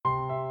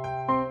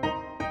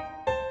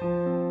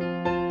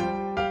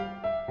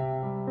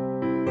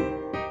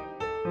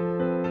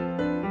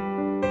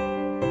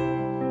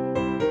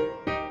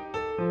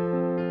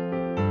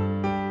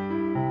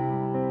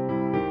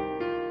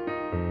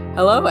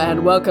Hello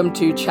and welcome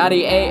to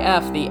Chatty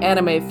AF, the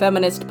anime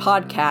feminist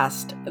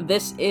podcast.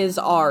 This is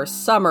our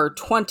summer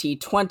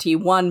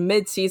 2021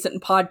 mid-season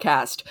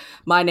podcast.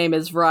 My name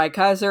is Vry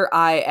Kaiser.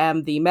 I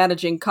am the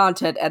managing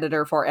content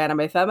editor for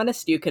Anime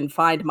Feminist. You can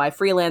find my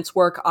freelance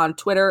work on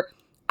Twitter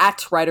at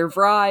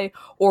WriterVry,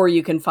 or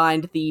you can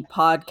find the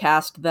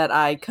podcast that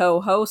I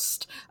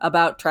co-host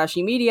about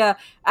trashy media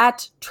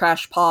at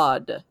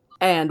TrashPod.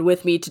 And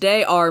with me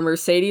today are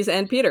Mercedes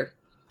and Peter.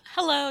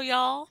 Hello,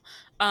 y'all.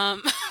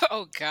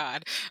 Oh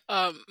God.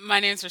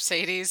 My name's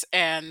Mercedes,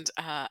 and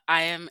I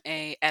am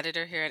a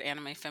editor here at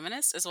Anime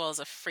Feminist, as well as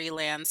a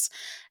freelance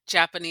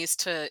Japanese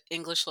to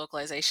English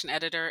localization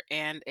editor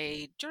and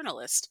a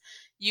journalist.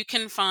 You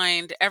can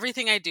find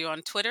everything I do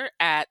on Twitter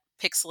at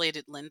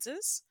Pixelated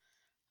Lenses,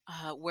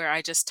 where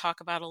I just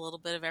talk about a little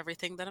bit of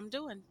everything that I'm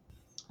doing.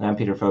 I'm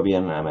Peter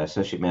Fobian. I'm an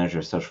associate manager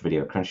of social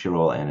video at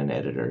Crunchyroll and an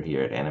editor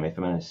here at Anime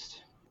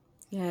Feminist.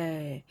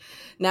 Yay.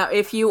 Now,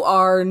 if you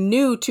are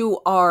new to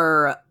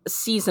our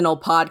seasonal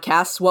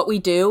podcasts, what we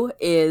do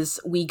is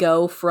we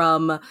go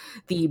from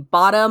the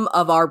bottom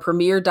of our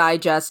Premiere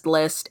Digest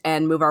list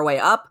and move our way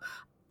up.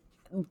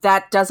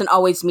 That doesn't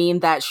always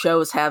mean that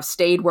shows have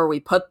stayed where we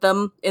put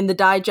them in the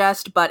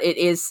digest, but it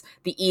is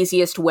the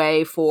easiest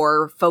way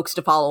for folks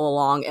to follow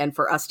along and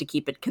for us to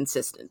keep it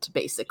consistent,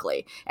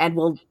 basically. And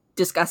we'll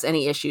discuss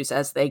any issues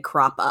as they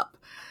crop up.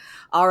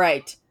 All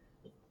right.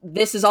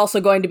 This is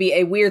also going to be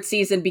a weird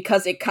season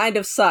because it kind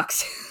of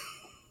sucks.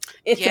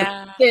 It's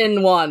a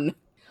thin one.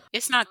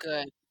 It's not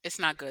good. It's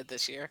not good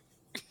this year.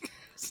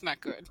 It's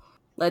not good.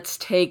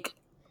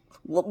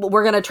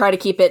 We're going to try to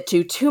keep it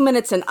to 2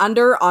 minutes and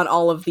under on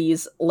all of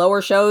these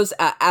lower shows.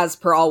 As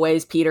per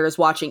always, Peter is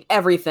watching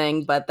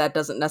everything, but that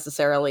doesn't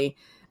necessarily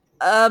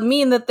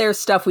mean that there's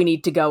stuff we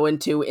need to go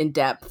into in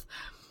depth.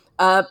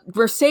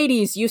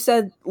 Mercedes, you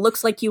said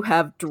looks like you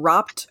have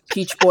dropped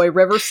Peach Boy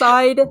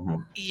Riverside.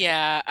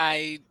 Yeah,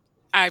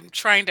 I'm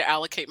trying to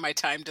allocate my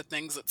time to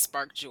things that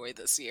spark joy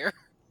this year.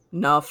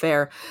 No,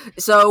 fair.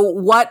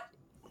 So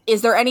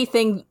is there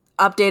anything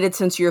updated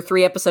since your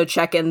 3-episode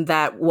check-in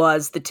that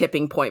was the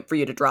tipping point for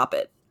you to drop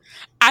it?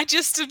 I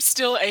just am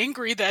still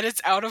angry that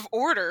it's out of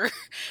order.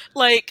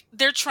 Like,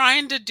 they're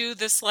trying to do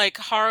this, like,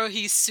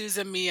 Haruhi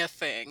Suzumiya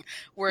thing,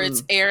 where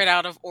it's aired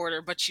out of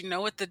order, but you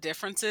know what the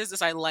difference is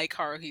I like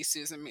Haruhi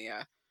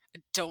Suzumiya. I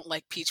don't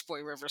like Peach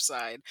Boy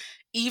Riverside.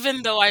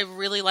 Even though I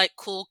really like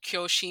Cool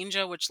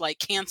Kyoshinja, which, like,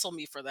 cancel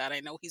me for that.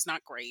 I know he's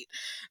not great.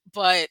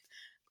 But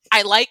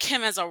I like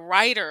him as a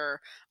writer.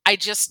 I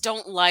just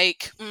don't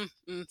like,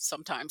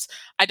 sometimes,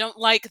 I don't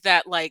like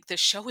that, like, the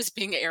show is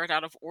being aired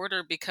out of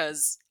order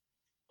because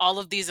all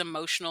of these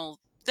emotional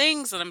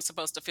things that I'm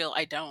supposed to feel,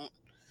 I don't.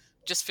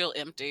 Just feel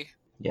empty.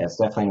 Yeah, it's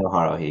definitely no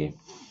Haruhi.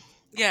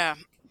 Yeah.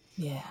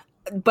 Yeah.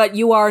 But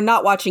you are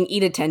not watching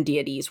Ida-Ten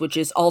Deities, which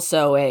is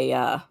also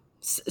a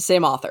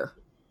same author.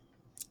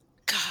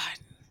 God.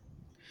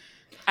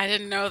 I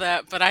didn't know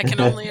that, but I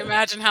can only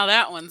imagine how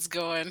that one's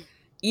going.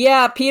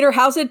 Yeah, Peter,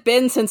 how's it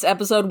been since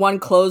episode 1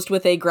 closed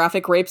with a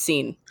graphic rape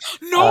scene?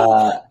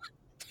 No!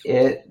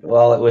 It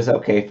was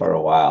okay for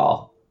a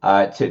while.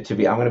 I'm going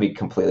to be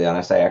completely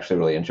honest, I actually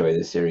really enjoy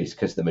this series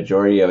because the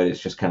majority of it is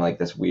just kind of like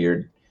this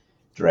weird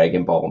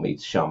Dragon Ball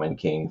meets Shaman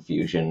King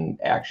fusion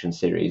action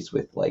series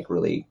with like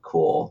really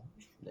cool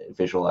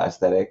visual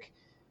aesthetic.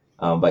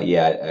 But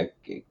yeah,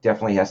 it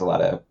definitely has a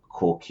lot of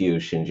cool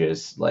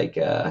Kyoshinja's like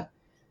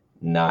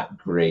not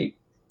great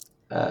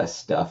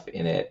stuff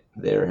in it.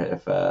 There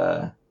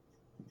have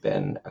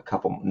been a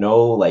couple,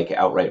 no like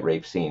outright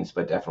rape scenes,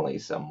 but definitely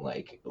some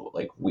like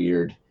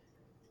weird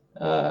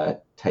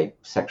type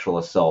sexual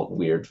assault,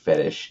 weird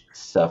fetish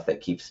stuff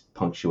that keeps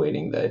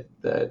punctuating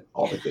the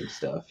all the good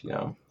stuff, you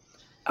know.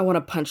 I want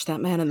to punch that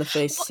man in the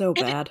face so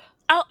bad.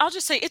 I'll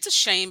just say it's a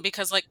shame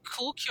because like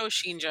Cool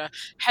Kyoshinja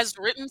has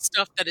written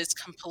stuff that is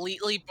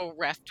completely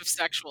bereft of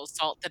sexual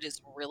assault that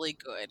is really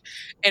good.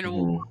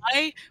 And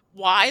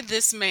why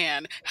this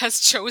man has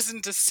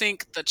chosen to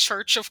sink the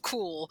Church of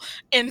Cool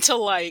into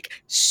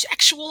like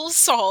sexual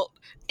assault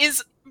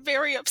is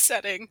very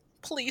upsetting.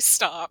 Please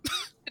stop.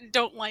 I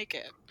don't like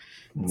it.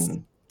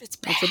 It's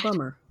bad. It's a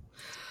bummer.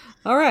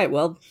 All right,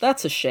 well,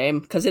 that's a shame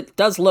because it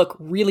does look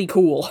really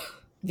cool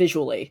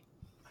visually.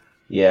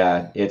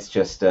 Yeah, it's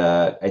just,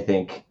 I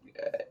think,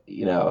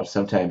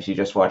 sometimes you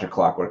just watch A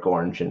Clockwork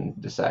Orange and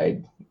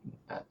decide,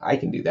 I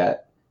can do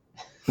that.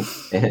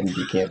 And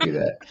you can't do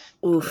that.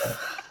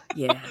 Oof.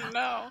 Yeah.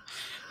 No.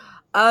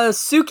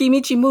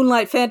 Tsukimichi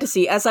Moonlight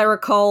Fantasy. As I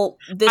recall,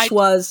 this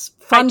was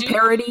fun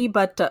parody,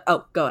 but...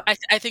 go ahead.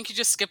 I think you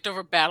just skipped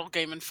over Battle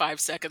Game in 5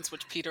 seconds,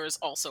 which Peter is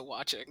also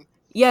watching.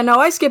 Yeah, no,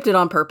 I skipped it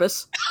on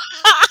purpose.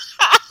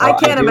 I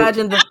can't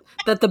imagine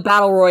that the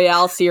Battle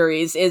Royale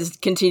series is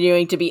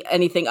continuing to be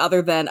anything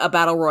other than a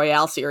Battle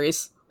Royale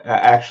series.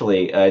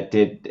 Actually,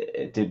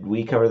 did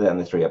we cover that in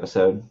the 3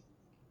 episode?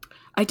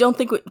 I don't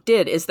think we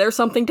did. Is there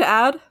something to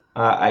add?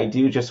 I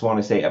do just want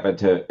to say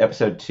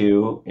episode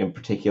 2 in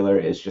particular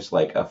is just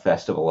like a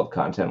festival of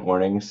content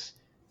warnings.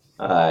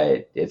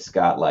 It's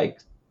got like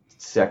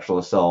sexual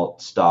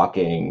assault,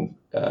 stalking,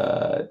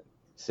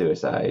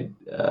 suicide.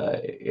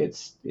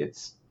 It's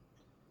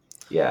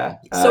yeah.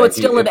 So it's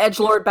if you- still an if-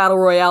 edgelord battle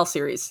royale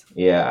series.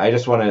 Yeah, I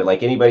just want to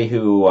like anybody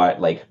who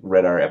like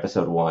read our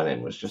episode 1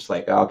 and was just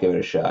like, I'll give it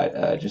a shot.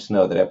 Just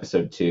know that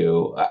episode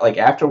 2, like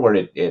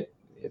afterward,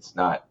 it's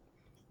not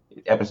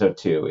episode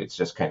 2. It's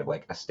just kind of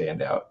like a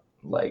standout.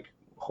 Like,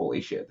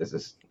 holy shit, this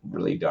is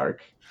really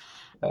dark.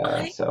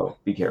 So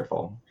be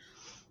careful.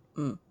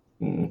 Mm.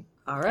 Mm.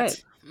 All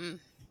right.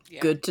 Yeah.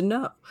 Good to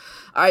know.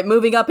 All right,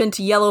 moving up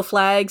into Yellow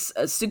Flags,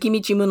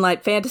 Tsukimichi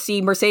Moonlight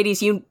Fantasy.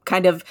 Mercedes, you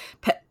kind of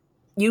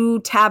you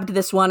tabbed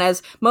this one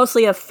as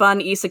mostly a fun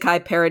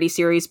isekai parody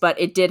series, but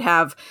it did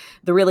have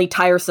the really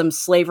tiresome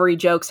slavery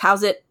jokes.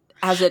 Has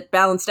it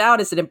balanced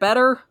out? Is it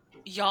better?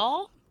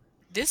 Y'all,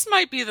 this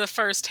might be the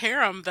first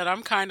harem that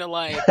I'm kind of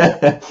like,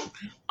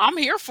 I'm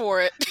here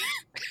for it.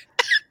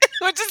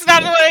 Which is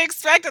not what I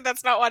expected.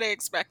 That's not what I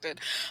expected.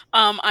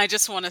 I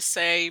just want to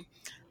say,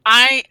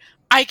 I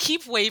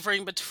keep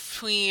wavering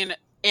between,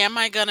 am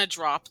I gonna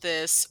drop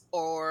this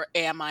or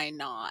am I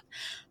not?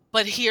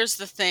 But here's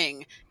the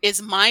thing: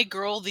 is my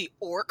girl the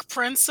orc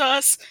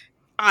princess?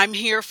 I'm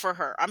here for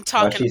her. I'm Oh,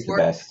 talking she's the orc.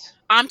 best.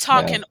 I'm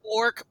talking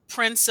orc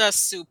princess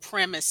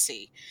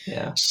supremacy.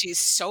 Yeah. She's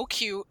so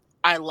cute.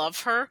 I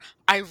love her.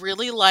 I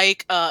really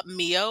like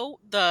Mio,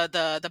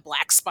 the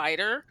black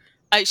spider.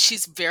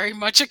 She's very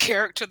much a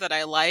character that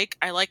I like.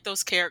 I like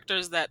those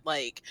characters that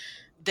like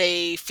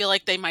they feel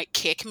like they might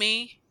kick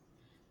me,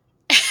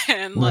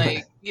 and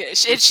like yeah,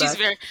 she's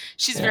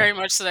very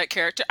much so that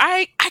character.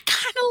 I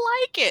kind of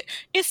like it.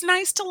 It's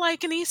nice to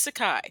like an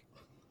isekai.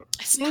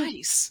 It's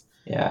nice.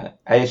 Yeah,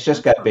 it's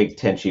just got big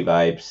Tenchi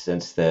vibes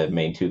since the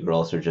main 2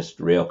 girls are just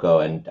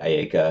Ryoko and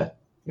Ayeka.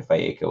 If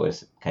Ayeka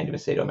was kind of a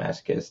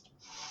sadomasochist.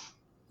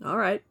 All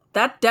right.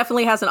 That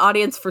definitely has an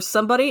audience for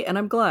somebody, and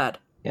I'm glad.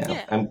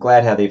 Yeah. I'm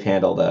glad how they've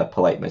handled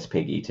Polite Miss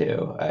Piggy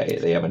too.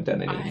 They haven't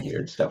done any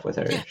weird stuff with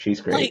her. Yeah,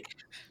 She's great. like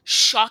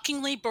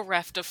shockingly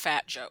bereft of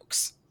fat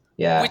jokes.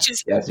 Yeah, Which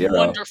is zero.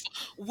 wonderful.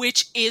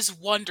 Which is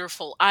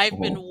wonderful. I've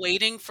been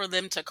waiting for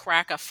them to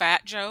crack a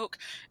fat joke,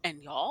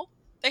 and y'all,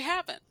 they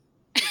haven't.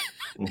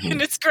 Mhm.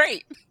 And it's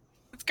great.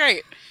 It's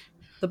great.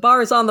 The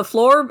bar is on the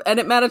floor, and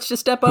it managed to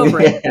step over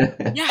it.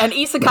 Yeah. And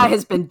isekai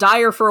has been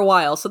dire for a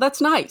while, so that's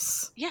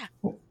nice. Yeah.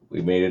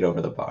 We made it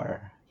over the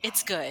bar.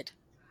 It's good.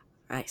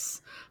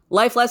 Nice.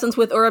 Life lessons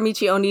with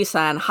Uramichi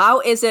Onisan. How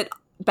is it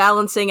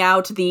balancing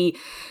out the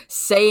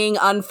saying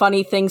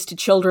unfunny things to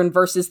children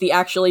versus the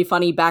actually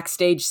funny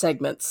backstage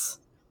segments?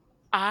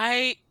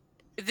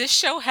 This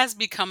show has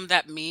become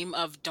that meme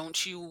of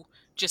don't you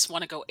just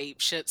want to go ape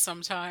shit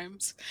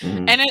sometimes.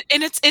 Mhm.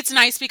 And it's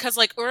nice because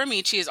like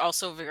Uramichi is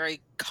also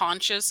very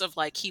conscious of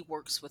like he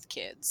works with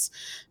kids.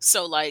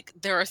 So like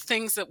there are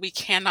things that we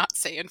cannot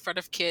say in front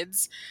of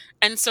kids.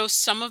 And so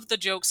some of the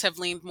jokes have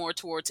leaned more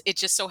towards it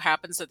just so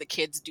happens that the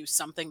kids do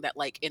something that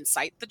like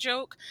incite the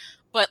joke,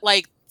 but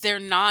like they're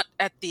not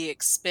at the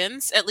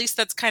expense. At least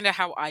that's kind of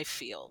how I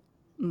feel.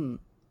 Mm.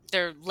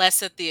 They're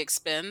less at the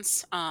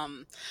expense.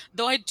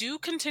 Though I do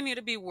continue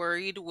to be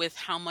worried with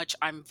how much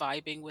I'm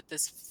vibing with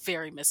this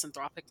very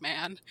misanthropic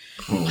man.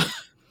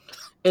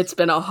 It's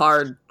been a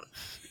hard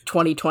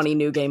 2020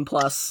 New Game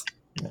Plus.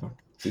 Yeah.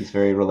 He's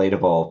very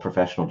relatable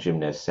professional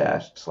gymnast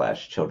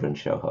slash children's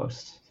show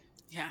host.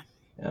 Yeah.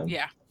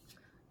 Yeah.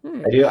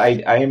 Yeah.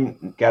 I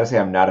am gotta say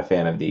I'm not a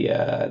fan of the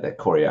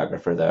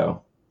choreographer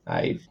though.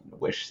 I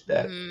wish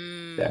that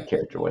that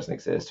character wasn't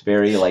exist.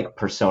 Very like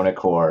Persona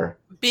Core.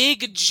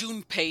 Big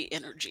Junpei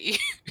energy.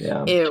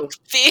 Yeah. Ew.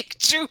 Big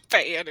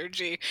Junpei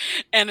energy.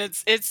 And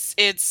it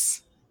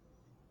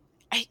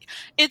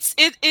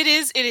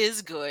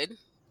is good.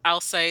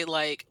 I'll say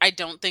like I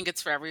don't think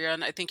it's for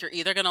everyone. I think you're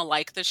either gonna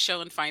like this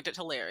show and find it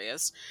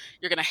hilarious,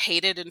 you're gonna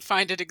hate it and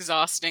find it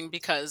exhausting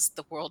because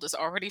the world is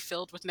already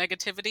filled with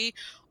negativity,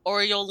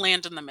 or you'll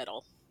land in the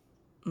middle.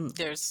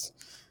 Mm.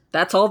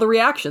 That's all the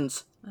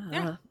reactions.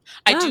 Yeah.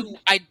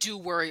 I do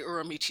worry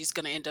Uramichi's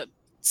gonna end up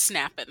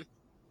snapping.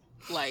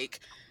 Like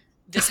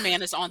this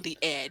man is on the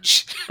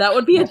edge. That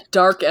would be a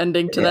dark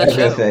ending to that I was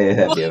gonna show. say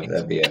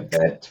that'd be a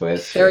bad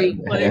twist. Very,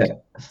 like,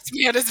 this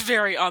man is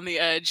very on the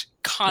edge,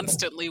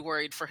 constantly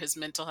worried for his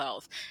mental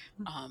health.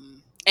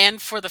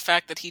 And for the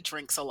fact that he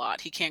drinks a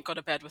lot. He can't go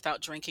to bed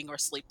without drinking or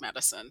sleep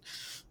medicine.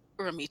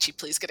 Uramichi,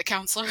 please get a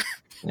counselor.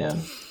 Yeah.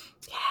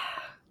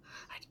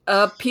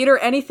 Peter,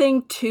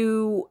 anything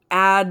to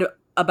add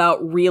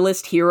about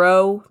Realist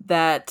Hero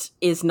that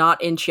is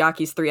not in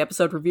Chiaki's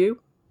 3-episode review?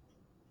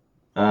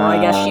 Or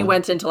I guess she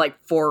went into like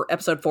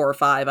episode 4 or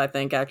 5, I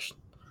think, actually.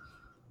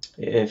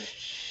 If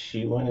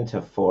she went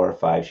into 4 or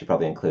 5, she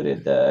probably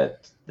included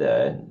it's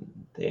going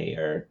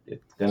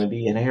to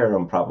be in a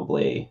harem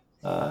probably.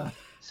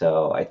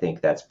 So I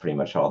think that's pretty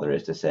much all there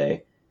is to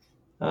say.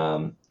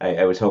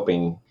 I was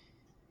hoping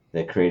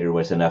the creator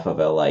was enough of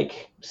a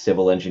like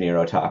civil engineer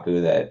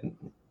otaku that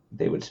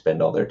they would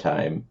spend all their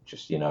time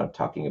just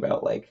talking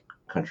about like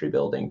country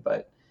building,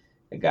 but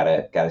I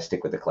gotta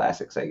stick with the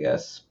classics, I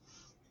guess.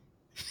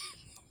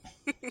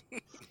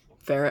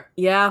 Fair.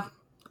 Yeah.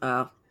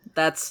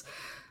 Let's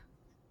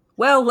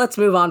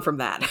move on from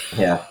that.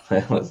 Yeah,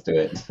 let's do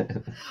it.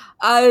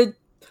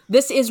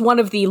 This is one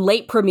of the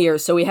late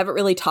premieres, so we haven't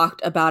really talked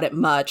about it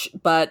much.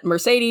 But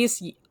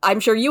Mercedes,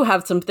 I'm sure you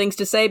have some things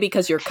to say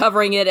because you're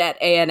covering it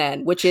at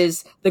ANN, which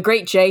is The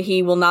Great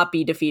Jaehy Will Not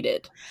Be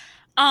Defeated.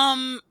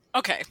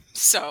 Okay,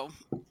 so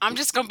I'm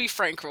just gonna be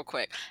frank real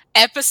quick.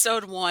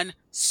 Episode 1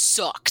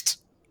 sucked.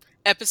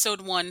 Episode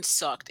 1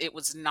 sucked. It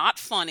was not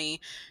funny.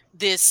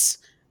 This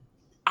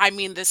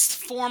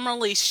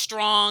formerly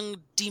strong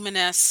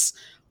demoness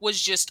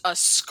was just a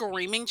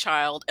screaming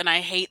child, and I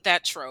hate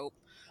that trope.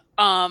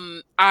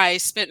 I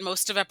spent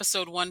most of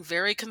episode 1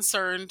 very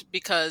concerned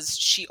because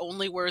she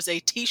only wears a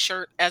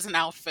t-shirt as an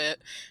outfit,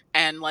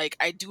 and like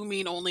I do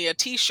mean only a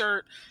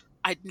t-shirt.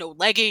 No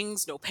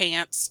leggings, no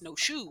pants, no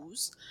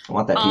shoes. I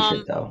want that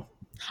t-shirt though.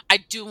 I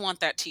do want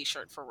that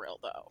t-shirt for real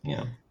though.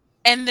 Yeah.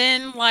 And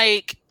then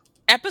like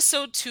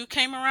episode 2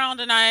 came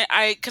around, and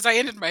because I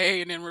ended my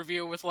A&N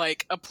review with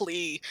like a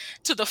plea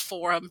to the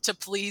forum to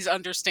please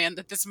understand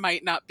that this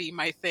might not be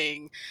my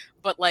thing,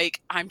 but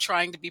like I'm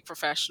trying to be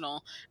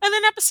professional. And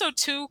then episode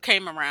 2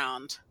 came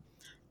around,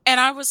 and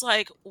I was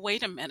like,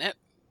 wait a minute,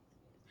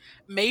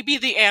 maybe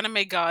the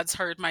anime gods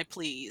heard my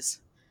pleas,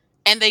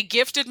 and they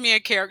gifted me a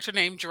character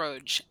named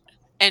Drudge.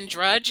 And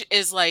Drudge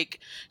is like,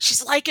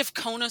 she's like if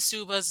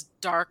Konosuba's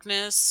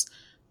Darkness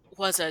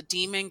was a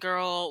demon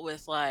girl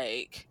with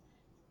like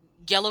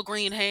yellow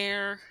green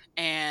hair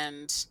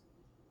and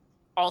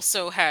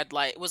also had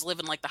like was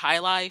living like the high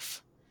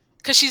life,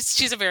 because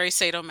she's a very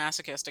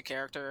sadomasochistic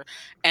character,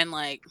 and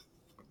like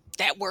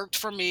that worked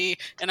for me.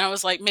 And I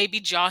was like, maybe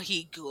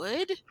Jaehy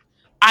good.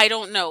 I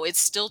don't know. It's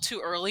still too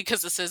early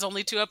because this is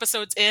only 2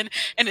 episodes in,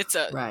 and it's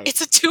a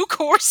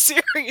 2-core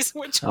series.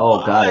 Which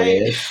God,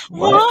 it is.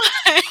 What?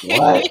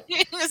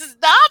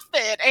 Stop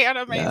it,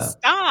 anime! Yeah.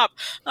 Stop!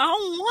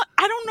 I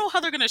don't know how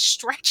they're going to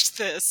stretch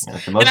this. Yeah,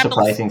 the most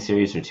surprising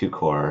series are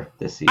 2-core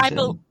this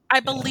season. I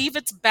believe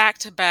it's back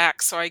to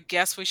back, so I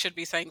guess we should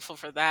be thankful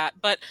for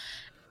that. But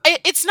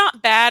it's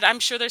not bad. I'm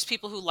sure there's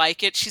people who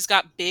like it. She's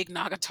got big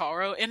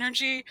Nagatoro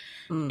energy,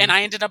 and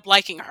I ended up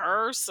liking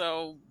her.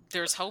 So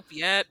there's hope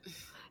yet.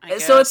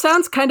 So it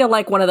sounds kind of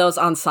like one of those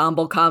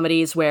ensemble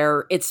comedies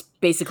where it's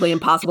basically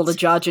impossible to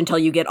judge until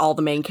you get all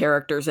the main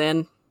characters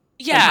in.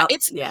 Yeah,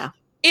 it's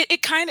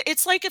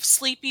like if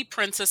Sleepy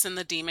Princess in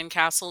the Demon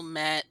Castle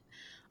met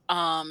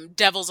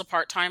Devil's a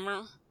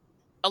Part-Timer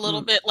a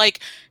little bit. Like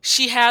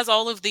she has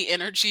all of the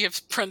energy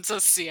of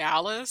Princess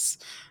Cialis,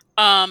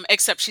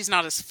 except she's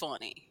not as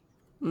funny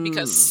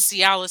because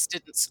Cialis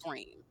didn't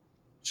scream.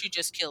 She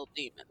just killed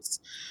demons.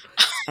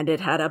 And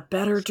it had a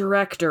better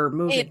director.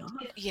 Moving on.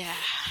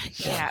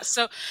 Yeah.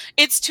 So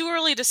it's too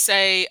early to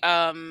say.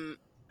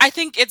 I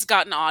think it's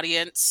got an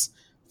audience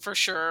for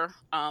sure.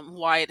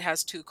 Why it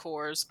has 2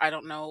 cores, I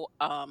don't know.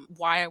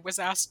 Why I was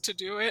asked to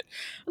do it.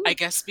 I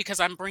guess because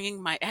I'm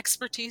bringing my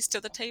expertise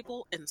to the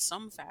table in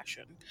some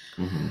fashion.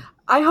 Mm-hmm.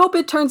 I hope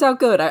it turns out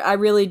good. I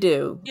really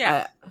do.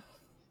 Yeah.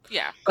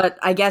 But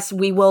I guess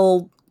we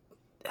will...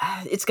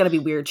 It's going to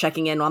be weird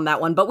checking in on that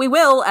one, but we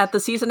will at the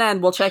season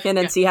end. We'll check in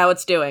and see how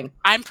it's doing.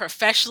 I'm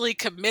professionally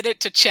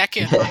committed to check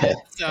in on it.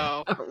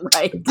 So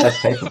right, that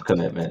type of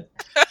commitment.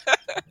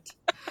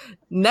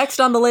 Next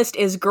on the list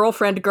is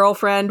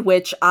Girlfriend,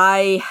 which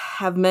I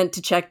have meant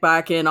to check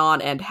back in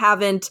on and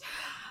haven't.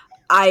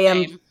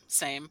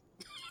 Same.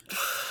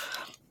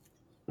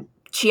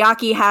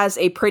 Chiaki has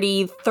a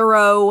pretty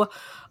thorough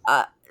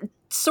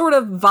sort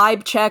of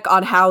vibe check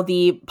on how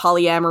the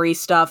polyamory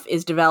stuff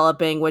is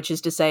developing, which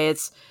is to say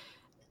it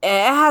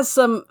has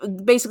some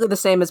basically the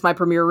same as my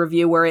premiere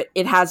review, where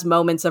it has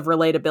moments of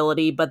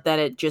relatability, but then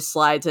it just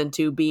slides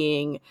into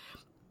being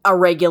a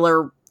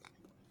regular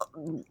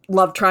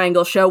love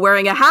triangle show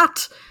wearing a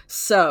hat.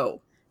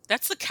 So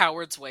that's the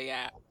coward's way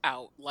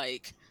out.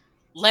 Like,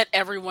 let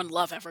everyone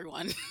love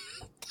everyone.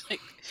 Like,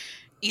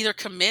 either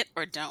commit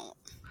or don't.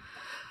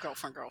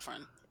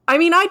 Girlfriend. I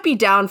mean, I'd be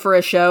down for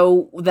a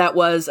show that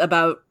was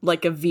about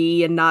like a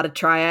V and not a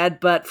triad,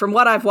 but from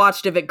what I've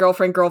watched of it,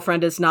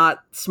 Girlfriend is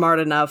not smart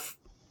enough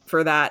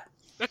for that.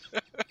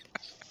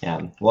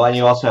 Yeah. Well, and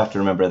you also have to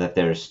remember that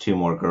there's 2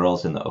 more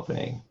girls in the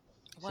opening.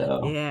 What?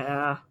 So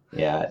yeah.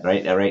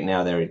 Right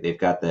now they've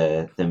got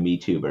the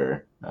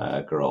MeTuber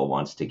girl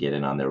wants to get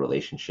in on their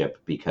relationship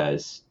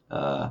because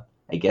I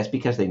guess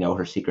because they know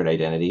her secret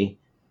identity.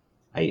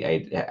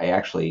 I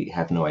actually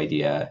have no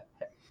idea.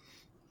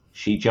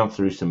 She jumped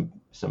through some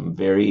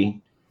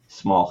very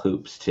small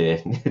hoops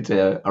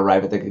to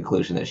arrive at the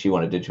conclusion that she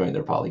wanted to join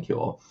their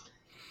polycule.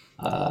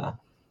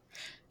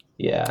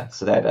 Yeah,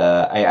 so that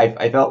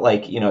I felt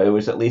like, it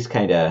was at least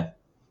kind of,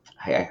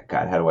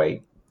 God, how do I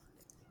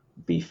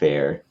be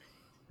fair?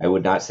 I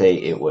would not say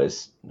it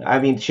was, I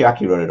mean,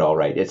 Chiaki wrote it all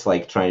right. It's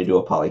like trying to do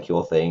a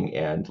polycule thing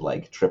and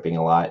like tripping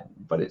a lot,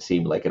 but it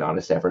seemed like an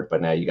honest effort.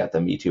 But now you got the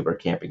MeTuber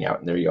camping out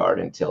in their yard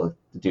until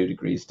the dude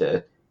agrees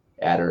to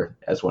add her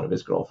as one of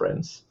his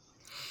girlfriends.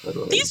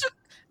 Literally.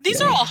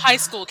 These are all high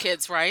school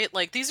kids, right?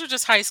 Like, these are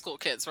just high school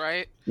kids,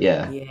 right?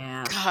 Yeah.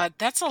 Yeah. God,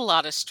 that's a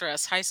lot of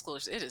stress. High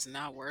schoolers, it is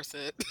not worth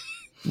it.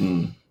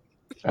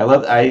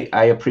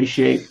 I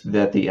appreciate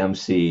that the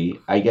MC,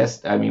 I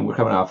guess, I mean, we're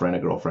coming off Rent a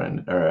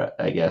Girlfriend, or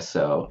I guess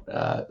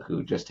so,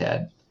 who just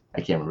had,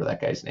 I can't remember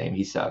that guy's name.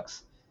 He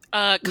sucks.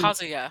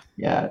 Kazuya.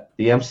 Yeah,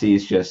 the MC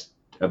is just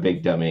a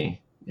big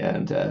dummy,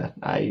 and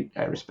I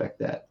respect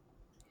that.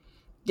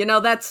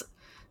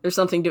 There's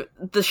something to,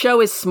 the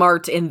show is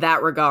smart in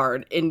that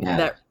regard,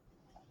 that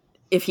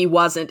if he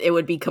wasn't, it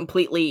would be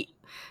completely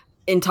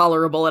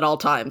intolerable at all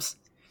times.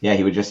 Yeah,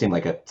 he would just seem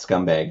like a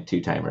scumbag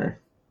two-timer.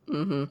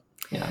 Mm-hmm.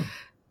 Yeah.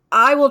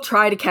 I will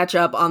try to catch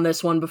up on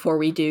this one before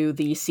we do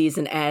the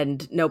season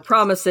end. No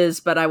promises,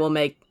 but I will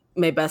make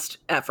my best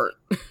effort.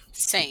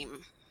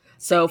 Same.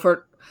 So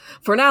for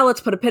now,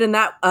 let's put a pin in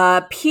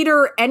that.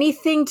 Peter,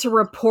 anything to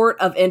report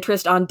of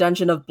interest on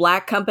Dungeon of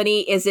Black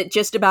Company? Is it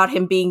just about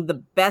him being the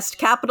best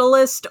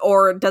capitalist,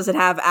 or does it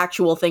have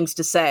actual things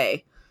to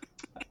say?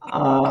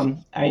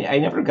 I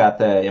never got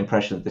the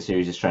impression that the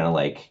series is trying to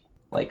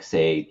like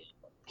say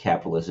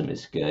capitalism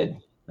is good.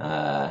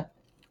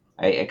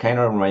 It kind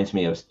of reminds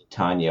me of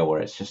Tanya,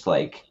 where it's just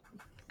like,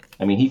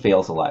 I mean, he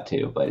fails a lot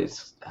too, but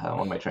it's,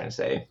 what am I trying to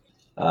say?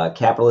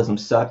 Capitalism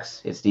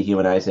sucks. It's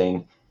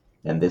dehumanizing,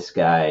 and this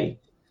guy,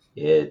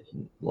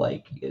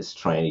 is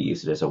trying to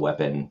use it as a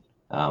weapon,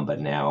 but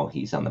now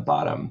he's on the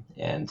bottom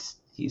and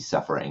he's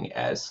suffering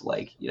as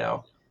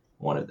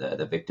one of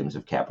the victims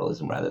of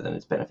capitalism rather than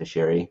its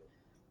beneficiary,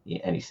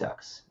 and he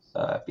sucks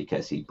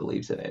because he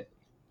believes in it.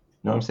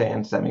 You know what I'm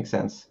saying? Does that make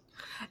sense?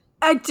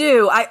 I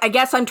do. I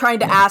guess I'm trying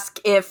to ask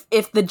if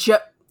the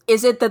joke,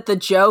 is it that the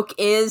joke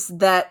is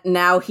that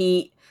now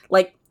he,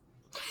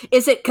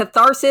 is it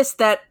catharsis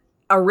that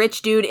a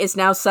rich dude is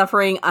now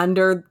suffering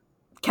under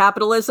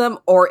capitalism,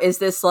 or is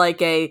this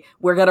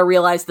we're gonna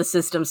realize the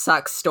system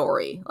sucks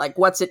story?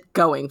 What's it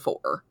going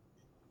for?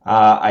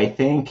 I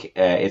think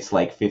it's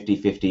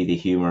 50-50. The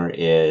humor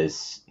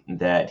is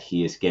that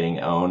he is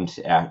getting owned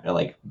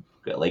after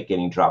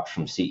getting dropped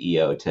from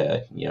CEO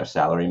to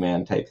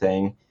salaryman type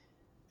thing.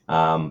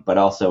 But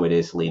also it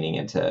is leaning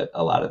into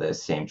a lot of the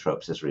same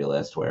tropes as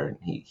Realist, where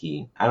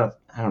he I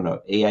don't know.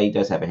 AI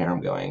does have a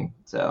harem going,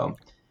 so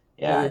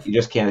yeah, you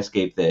just can't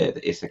escape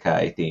the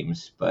isekai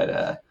themes.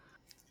 But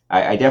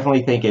I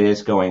definitely think it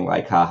is going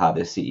haha,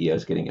 this CEO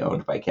is getting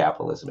owned by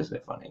capitalism. Isn't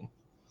it funny?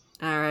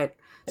 All right.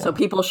 Yeah. So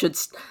people should.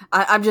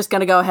 I'm just going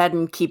to go ahead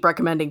and keep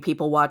recommending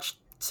people watch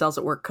Cells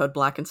at Work Code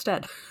Black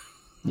instead.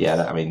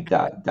 Yeah, I mean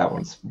that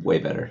one's way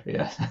better.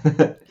 Yeah.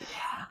 Yeah.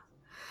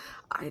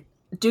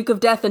 Duke of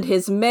Death and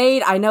His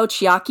Maid. I know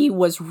Chiaki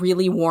was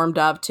really warmed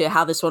up to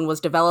how this one was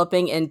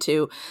developing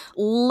into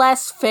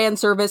less fan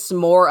service,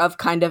 more of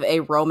kind of a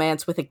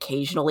romance with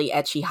occasionally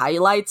ecchi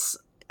highlights.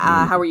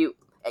 How are you?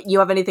 You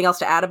have anything else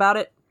to add about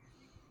it?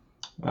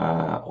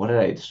 What did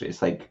I just?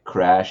 It's like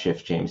Crash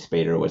if James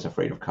Spader was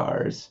afraid of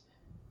cars.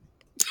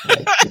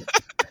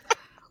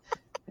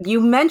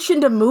 You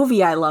mentioned a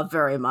movie I love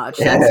very much.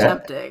 That's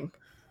tempting.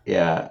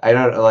 Yeah, I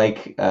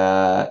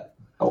don't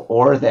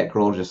or that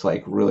girl just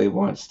really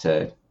wants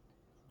to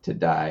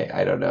die.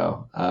 I don't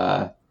know.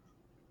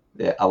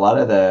 A lot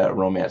of the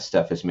romance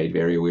stuff is made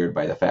very weird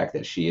by the fact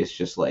that she is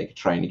just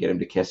trying to get him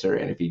to kiss her,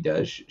 and if he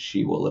does,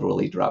 she will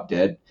literally drop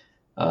dead.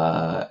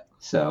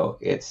 So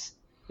it's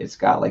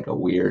got a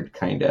weird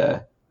kind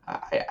of,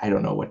 I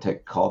don't know what to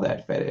call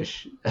that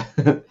fetish,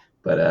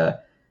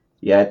 but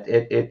yeah,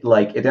 it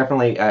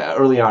definitely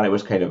early on it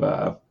was kind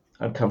of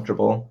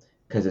uncomfortable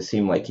because it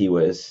seemed like he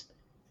was.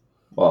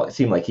 Well, it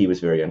seemed like he was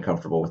very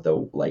uncomfortable with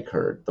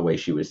the way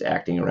she was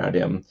acting around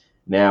him.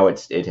 Now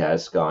it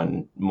has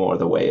gone more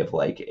the way of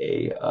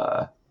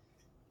a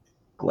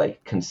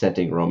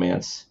consenting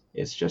romance.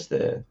 It's just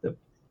the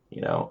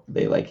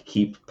they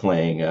keep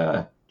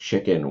playing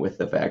chicken with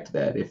the fact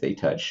that if they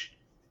touch,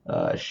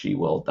 she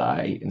will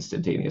die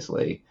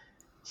instantaneously.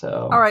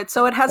 So all right,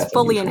 so it has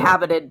fully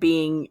inhabited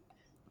being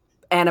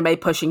anime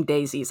pushing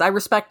daisies. I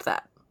respect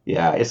that.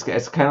 Yeah,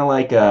 it's kind of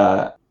like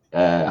a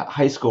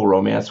high school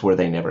romance where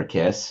they never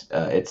kiss,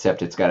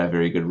 except it's got a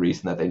very good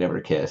reason that they never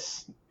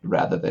kiss,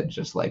 rather than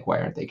just why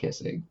aren't they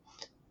kissing?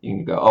 You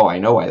can go, oh, I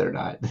know why they're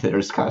not.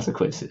 There's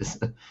consequences,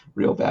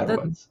 real bad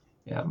ones.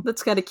 Yeah,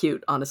 that's kind of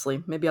cute,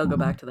 honestly. Maybe I'll go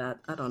back to that.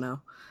 I don't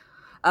know.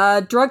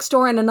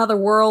 Drugstore in Another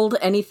World.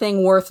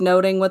 Anything worth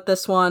noting with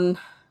this one?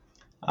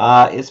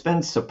 It's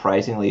been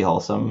surprisingly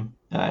wholesome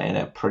and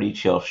a pretty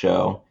chill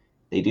show.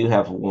 They do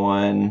have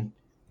one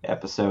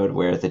episode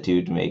where the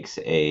dude makes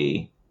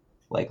a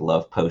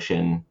love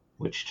potion,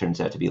 which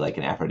turns out to be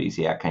an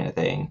aphrodisiac kind of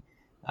thing.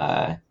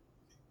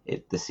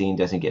 The scene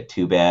doesn't get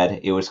too bad.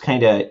 It was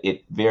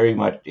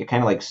it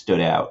kind of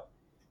stood out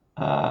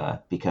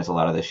because a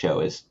lot of the show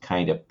is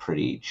kind of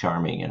pretty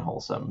charming and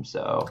wholesome.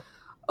 So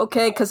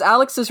okay, because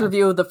Alex's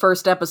review of the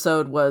first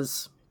episode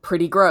was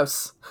pretty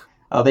gross.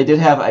 Oh, they did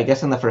have, I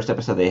guess in the first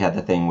episode they had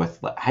the thing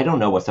with, I don't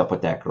know what's up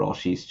with that girl.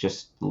 She's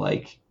just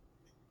women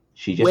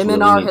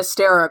really are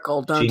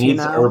hysterical, don't you know? She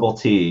needs herbal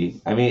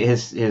tea. I mean,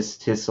 his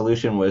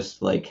solution was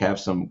have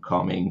some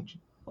calming,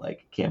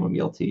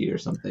 chamomile tea or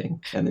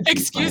something. And then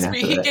excuse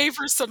me, he gave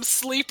her some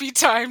sleepy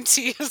time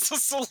tea as a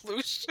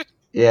solution.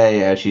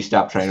 Yeah. She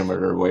stopped trying to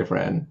murder her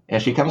boyfriend,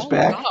 and she comes Oh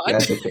back.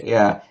 God.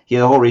 Yeah.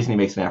 The whole reason he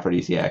makes an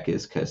aphrodisiac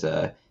is because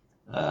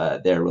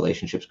their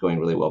relationship's going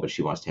really well, but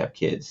she wants to have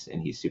kids,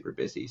 and he's super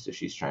busy, so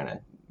she's trying to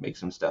make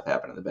some stuff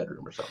happen in the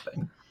bedroom or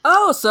something.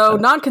 Oh, so Uh,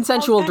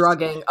 non-consensual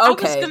drugging.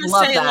 Okay,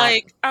 love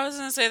that. I was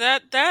gonna say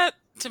that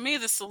to me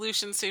the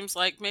solution seems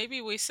like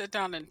maybe we sit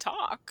down and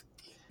talk.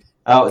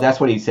 Oh, that's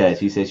what he says.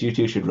 He says you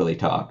two should really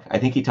talk. I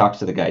think he talks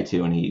to the guy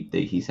too, and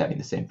he's having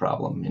the same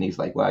problem, and he's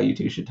like, "Wow, you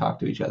two should talk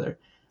to each other."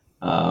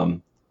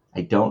 Um,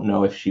 I don't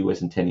know if she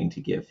was intending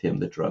to give him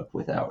the drug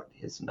without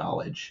his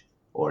knowledge,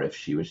 or if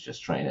she was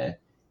just trying to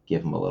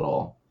give him a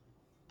little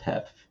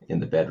pep in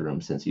the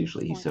bedroom, since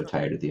usually he's so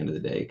tired at the end of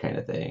the day, kind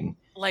of thing.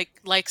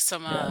 Like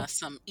some Yeah.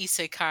 some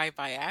isekai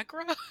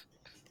Viagra.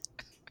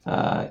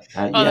 Yeah,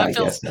 I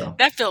guess so.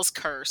 That feels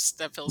cursed.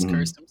 That feels Mhm.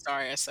 cursed. I'm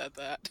sorry I said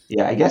that.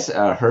 Yeah, I guess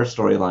her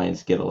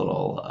storylines get a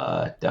little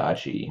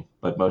dodgy,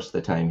 but most of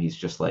the time he's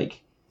just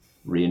like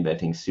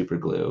reinventing super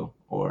glue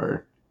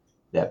or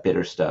that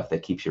bitter stuff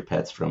that keeps your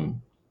pets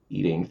from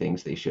eating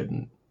things they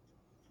shouldn't,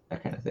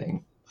 that kind of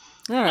thing.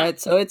 All right,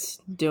 so it's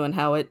doing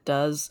how it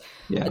does.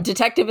 Yeah, A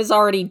detective is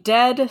already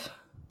dead.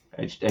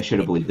 I should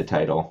have believed the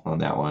title on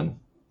that one.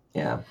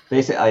 Yeah,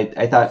 basically,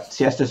 I thought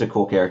Siesta's a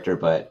cool character,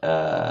 but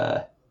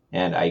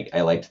and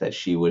I liked that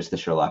she was the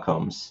Sherlock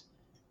Holmes,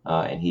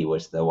 and he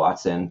was the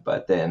Watson.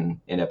 But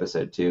then in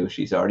episode 2,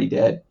 she's already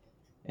dead,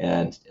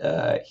 and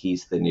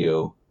he's the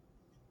new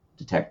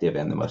detective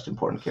and the most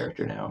important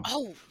character now.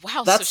 Oh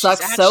wow, That so she's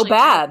sucks so actually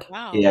bad. dead.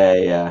 Wow.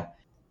 Yeah.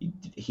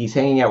 He's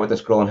hanging out with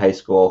this girl in high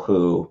school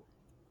who,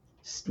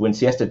 when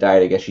Siesta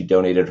died, I guess she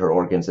donated her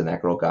organs, and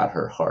that girl got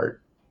her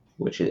heart,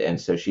 and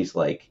so she's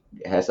like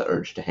has the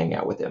urge to hang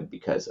out with him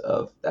because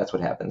of that's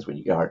what happens when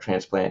you get a heart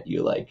transplant.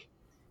 You like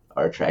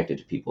are attracted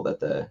to people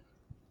that the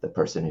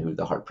person who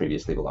the heart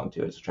previously belonged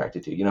to is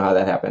attracted to. You know how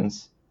that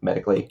happens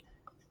medically?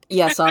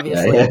 Yes,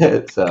 obviously.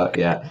 Yeah. So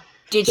yeah.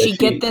 Did she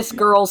get this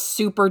girl's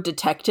super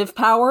detective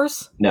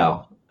powers?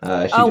 No.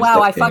 Oh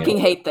wow, I fucking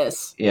hate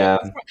this. Yeah.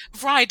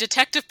 Right,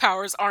 detective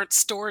powers aren't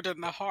stored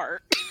in the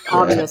heart.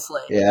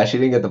 Obviously. Yeah, she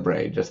didn't get the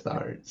brain, just the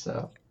heart.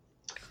 So.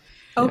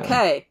 Yeah.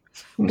 Okay.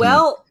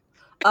 Well,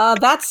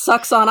 that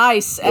sucks on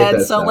ice,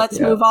 and so let's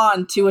move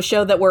on to a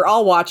show that we're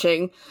all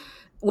watching,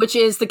 which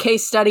is the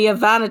case study of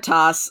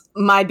Vanitas,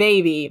 my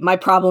baby, my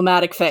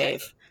problematic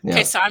fave. Yeah.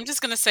 Okay, so I'm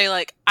just going to say,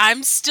 like,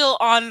 I'm still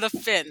on the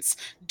fence.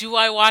 Do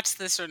I watch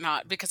this or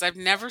not? Because I've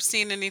never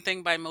seen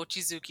anything by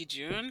Mochizuki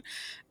Jun.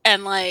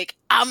 And, like,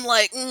 I'm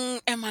like,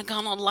 am I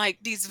going to like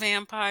these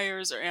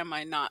vampires or am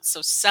I not?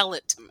 So sell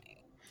it to me.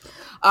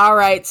 All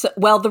right. So,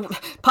 well,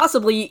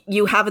 possibly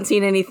you haven't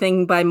seen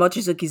anything by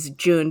Mochizuki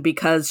Jun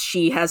because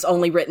she has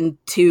only written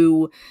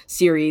 2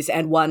 series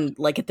and one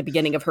like at the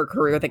beginning of her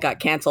career that got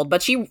canceled.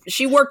 But she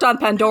worked on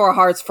Pandora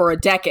Hearts for a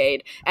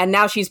decade, and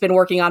now she's been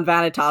working on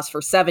Vanitas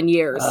for 7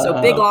 years. So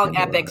big long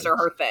Pandora epics are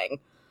her thing.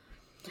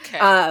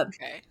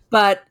 Okay.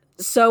 But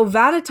so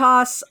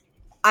Vanitas,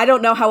 I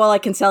don't know how well I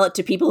can sell it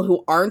to people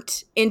who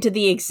aren't into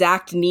the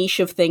exact niche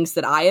of things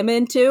that I am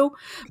into,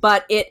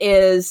 but it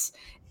is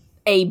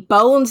a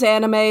Bones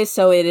anime,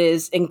 so it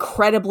is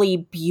incredibly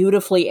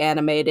beautifully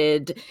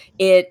animated.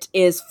 It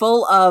is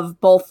full of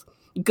both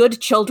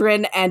good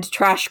children and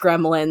trash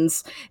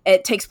gremlins.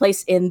 It takes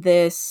place in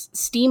this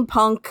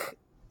steampunk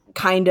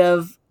kind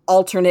of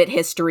alternate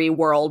history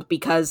world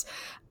because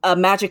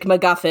magic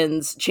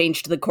MacGuffins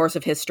changed the course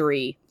of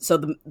history,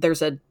 so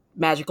there's a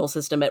magical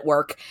system at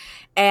work,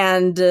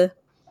 and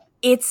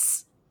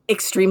it's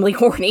extremely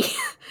horny.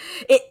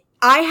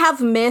 I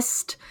have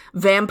missed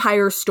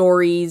vampire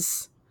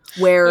stories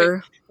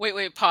where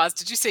wait, pause.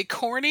 Did you say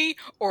corny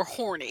or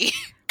horny?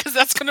 Because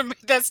that's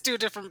 2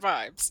 different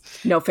vibes.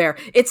 No, fair.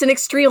 It's an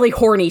extremely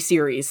horny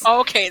series.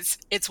 Oh, okay,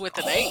 it's with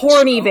an H.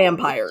 Horny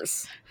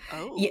vampires.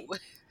 Oh.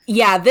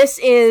 Yeah,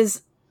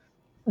 these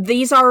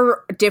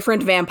are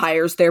different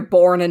vampires. They're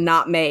born and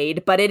not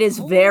made, but it is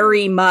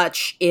very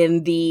much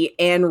in the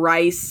Anne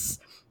Rice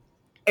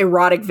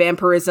erotic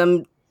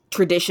vampirism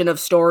tradition of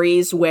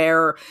stories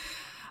where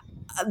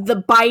the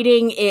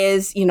biting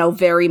is,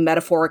 very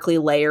metaphorically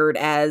layered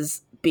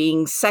as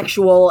being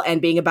sexual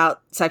and being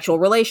about sexual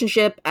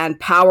relationship and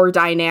power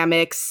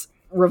dynamics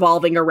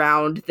revolving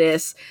around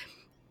this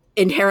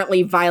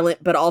inherently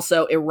violent but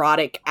also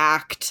erotic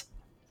act.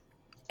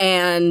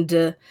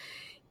 And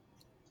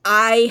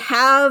I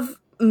have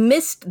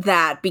missed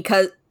that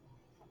because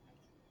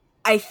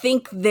I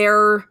think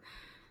a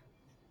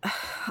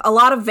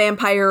lot of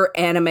vampire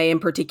anime in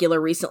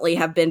particular recently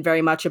have been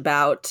very much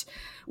about,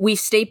 we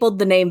stapled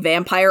the name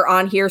vampire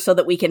on here so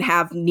that we can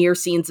have near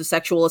scenes of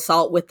sexual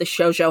assault with the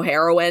shoujo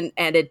heroine,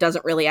 and it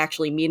doesn't really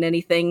actually mean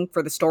anything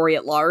for the story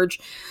at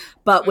large.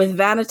 But with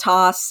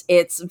Vanitas,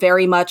 it's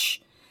very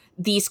much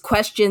these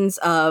questions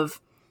of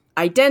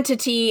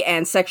identity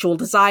and sexual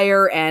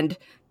desire and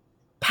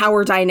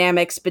power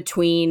dynamics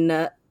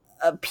between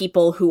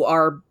people who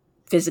are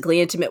physically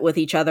intimate with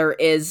each other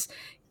is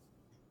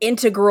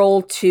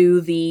integral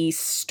to the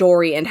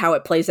story and how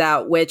it plays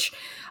out, which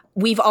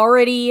we've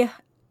already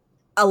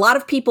a lot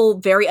of people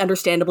very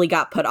understandably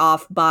got put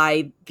off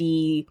by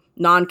the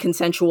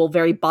non-consensual,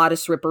 very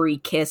bodice-rippery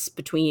kiss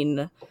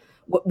between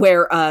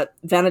where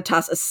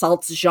Vanitas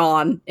assaults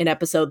Jean in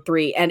episode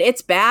 3. And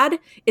it's bad.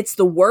 It's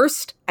the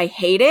worst. I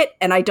hate it.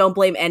 And I don't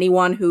blame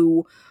anyone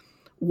who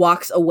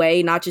walks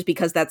away, not just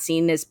because that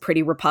scene is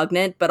pretty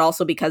repugnant, but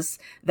also because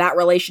that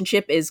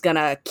relationship is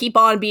gonna keep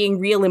on being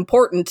real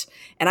important.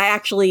 And I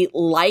actually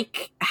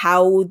like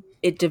how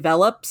it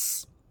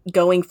develops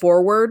going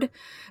forward.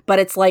 But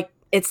it's like,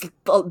 it's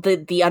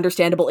the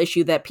understandable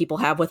issue that people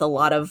have with a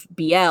lot of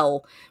BL,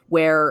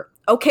 where,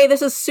 okay,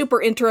 this is a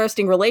super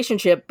interesting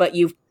relationship, but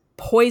you've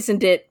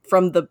poisoned it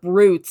from the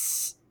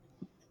roots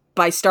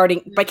by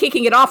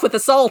kicking it off with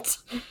assault.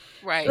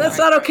 Right. That's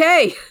not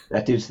okay.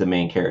 That dude's the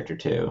main character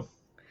too.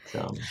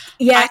 So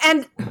yeah,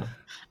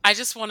 I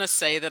just want to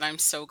say that I'm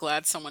so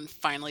glad someone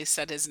finally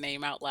said his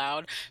name out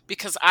loud,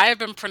 because I have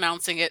been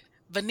pronouncing it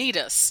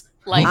Vanitas,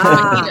 like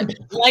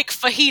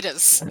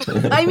fajitas.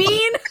 I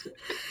mean,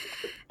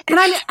 and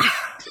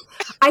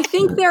I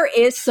think there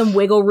is some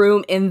wiggle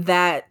room in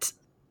that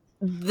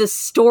the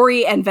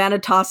story and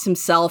Vanitas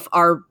himself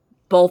are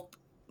both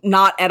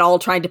not at all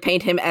trying to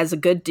paint him as a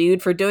good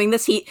dude for doing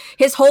this.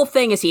 His whole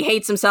thing is he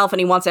hates himself and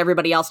he wants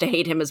everybody else to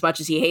hate him as much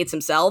as he hates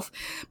himself.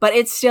 But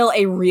it's still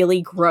a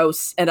really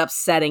gross and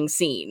upsetting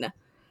scene.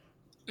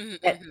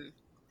 Mm-hmm.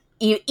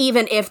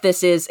 Even if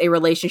this is a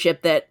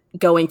relationship that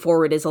going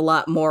forward is a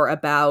lot more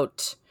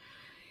about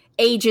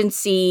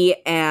agency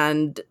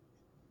and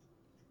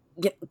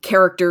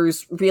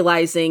characters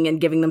realizing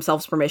and giving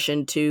themselves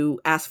permission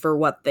to ask for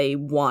what they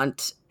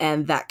want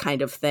and that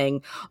kind of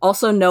thing.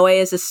 Also, Noe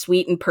is a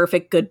sweet and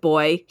perfect good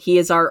boy. He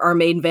is our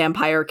main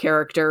vampire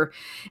character,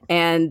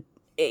 and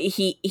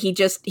he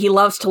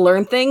loves to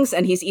learn things,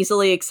 and he's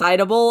easily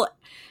excitable,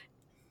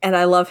 and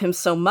I love him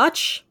so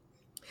much.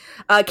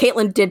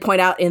 Caitlin did point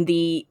out in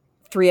the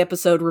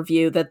 3-episode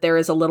review that there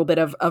is a little bit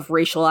of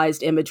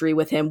racialized imagery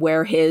with him,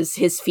 where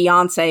his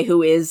fiance,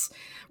 who is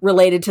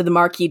related to the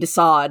Marquis de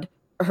Sade,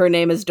 her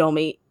name is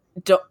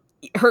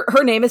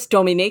her name is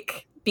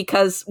Dominique,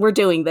 because we're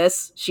doing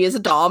this. She is a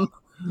dom.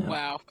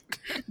 Wow.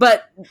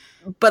 But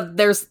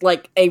there's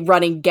like a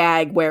running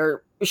gag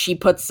where she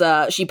puts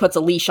a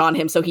leash on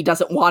him so he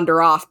doesn't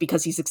wander off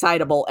because he's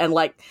excitable, and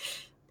like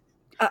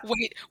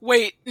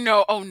wait,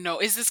 no, oh no,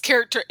 is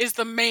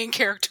the main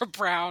character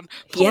brown?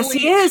 Please. Yes,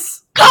 he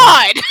is.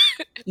 God!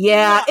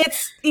 Yeah,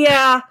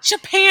 yeah.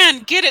 Japan,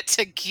 get it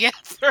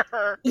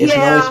together. Is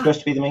Noe supposed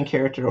to be the main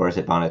character, or is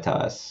it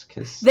Vanitas?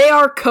 Because they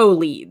are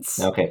co-leads.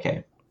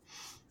 Okay.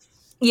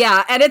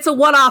 Yeah, and it's a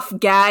one-off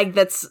gag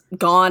that's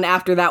gone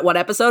after that one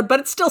episode,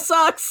 but it still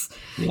sucks.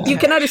 Yeah. You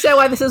can understand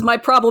why this is my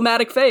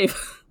problematic fave.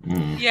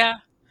 Yeah.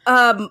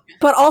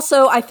 But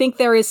also, I think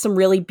there is some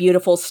really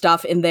beautiful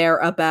stuff in there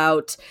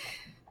about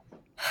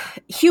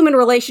human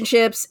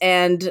relationships,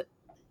 and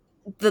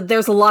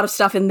there's a lot of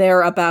stuff in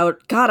there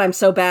about, God, I'm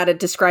so bad at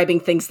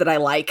describing things that I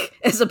like,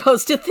 as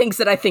opposed to things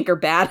that I think are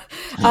bad.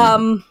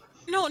 No,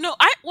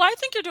 I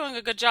think you're doing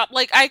a good job.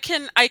 Like, I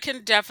can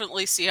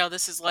definitely see how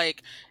this is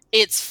like,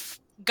 it's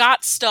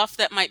got stuff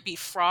that might be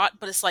fraught,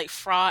 but it's like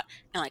fraught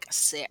in like a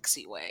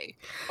sexy way,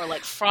 or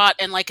like fraught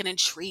in like an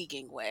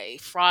intriguing way,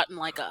 fraught in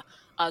like a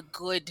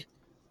good,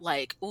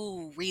 like,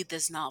 ooh, read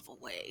this novel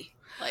way.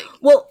 Like,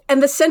 well,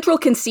 and the central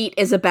conceit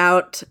is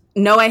about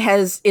Noe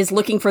is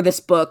looking for this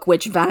book,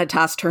 which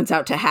Vanitas turns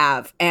out to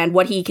have, and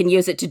what he can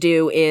use it to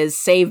do is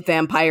save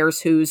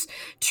vampires whose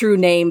true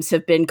names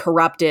have been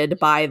corrupted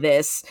by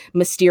this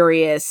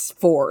mysterious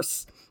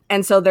force.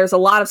 And so there's a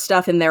lot of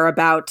stuff in there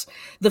about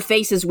the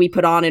faces we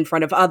put on in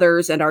front of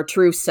others and our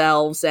true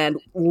selves and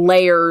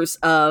layers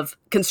of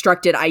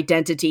constructed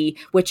identity,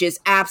 which is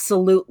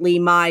absolutely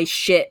my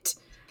shit.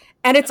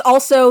 And it's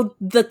also,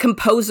 the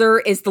composer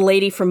is the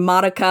lady from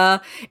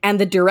Madoka, and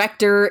the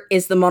director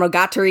is the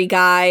Monogatari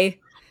guy.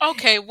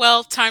 Okay,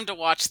 well, time to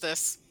watch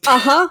this.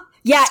 Uh-huh.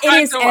 Yeah, it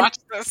is. Time to watch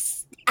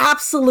this.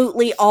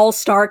 Absolutely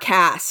all-star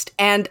cast.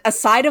 And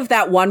aside of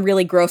that one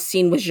really gross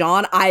scene with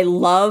Jean, I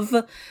love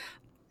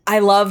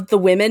the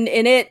women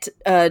in it.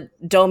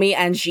 Domi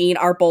and Jean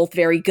are both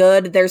very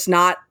good. They're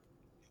not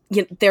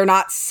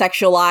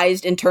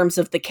sexualized in terms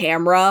of the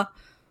camera.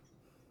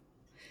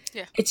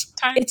 Yeah,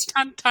 it's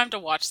time to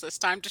watch this.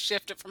 Time to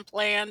shift it from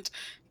planned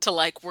to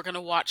like, we're gonna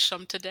watch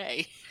some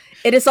today.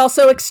 It is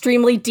also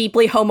extremely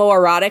deeply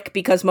homoerotic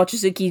because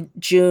Mochizuki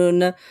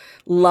Jun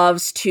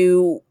loves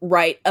to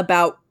write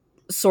about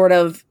sort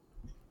of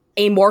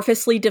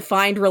amorphously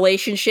defined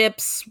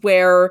relationships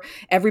where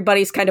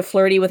everybody's kind of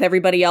flirty with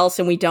everybody else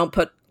and we don't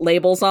put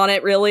labels on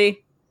it,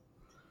 really.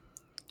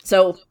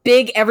 So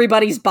big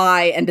everybody's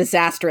bi and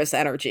disastrous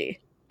energy.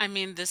 I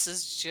mean, this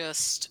is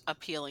just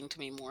appealing to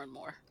me more and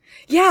more.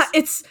 Yeah,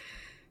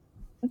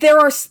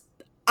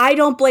 I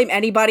don't blame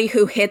anybody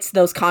who hits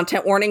those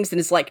content warnings and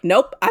is like,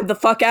 nope, I'm the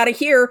fuck out of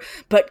here.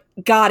 But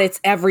God, it's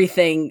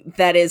everything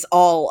that is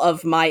all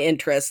of my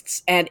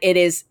interests. And it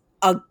is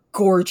a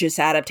gorgeous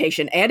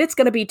adaptation. And it's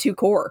going to be 2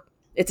 core.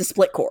 It's a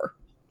split core.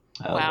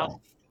 Oh,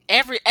 wow.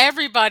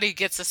 Everybody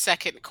gets a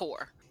second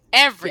core.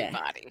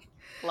 Everybody.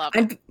 Yeah. Love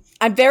it.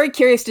 I'm very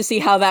curious to see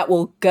how that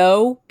will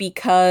go,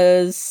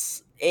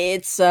 because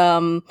it's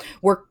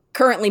we're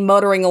currently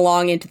motoring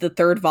along into the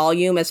third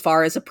volume as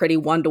far as a pretty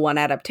one-to-one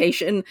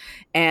adaptation,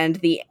 and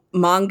the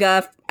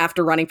manga,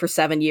 after running for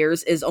 7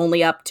 years, is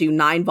only up to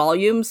 9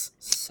 volumes.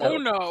 So, oh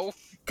no.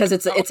 because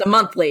it's a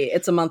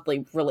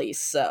monthly release.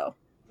 So,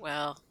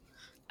 well,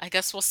 I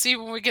guess we'll see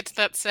when we get to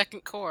that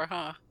second core,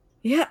 huh?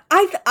 yeah,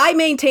 I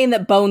maintain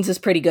that Bones is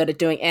pretty good at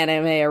doing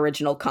anime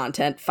original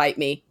content. Fight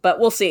me, but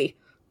we'll see.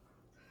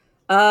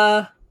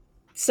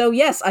 So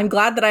yes, I'm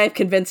glad that I have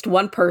convinced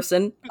one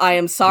person. I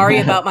am sorry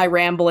about my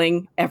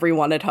rambling,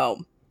 everyone at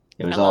home.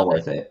 It was all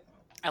worth it.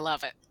 I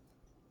love it.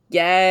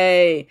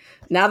 Yay!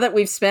 Now that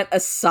we've spent a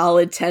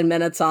solid 10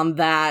 minutes on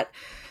that,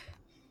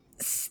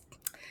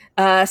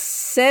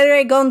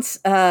 Sere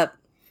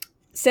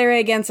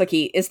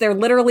Gensaki, is there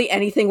literally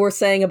anything worth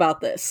saying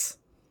about this?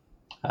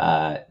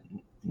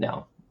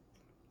 No.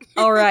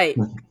 All right.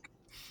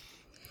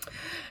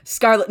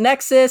 Scarlet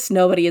Nexus,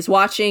 Nobody Is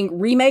Watching,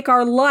 Remake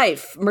Our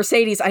Life.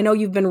 Mercedes, I know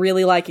you've been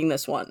really liking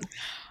this one.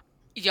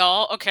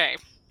 Y'all, okay.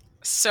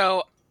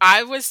 So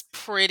I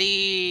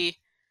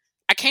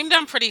came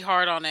down pretty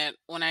hard on it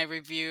when I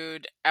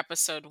reviewed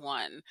episode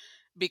 1,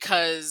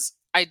 because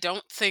I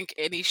don't think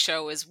any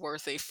show is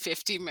worth a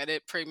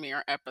 50-minute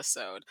premiere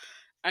episode.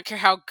 I don't care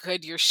how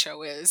good your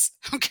show is.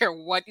 I don't care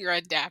what you're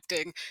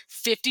adapting.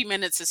 50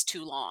 minutes is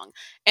too long.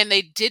 And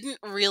they didn't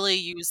really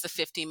use the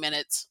 50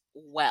 minutes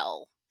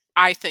well.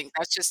 I think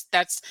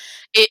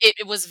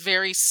it was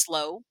very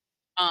slow.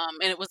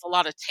 And it was a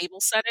lot of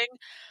table setting.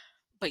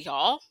 But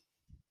y'all,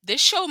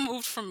 this show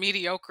moved from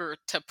mediocre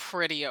to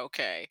pretty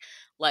okay.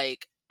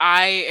 Like,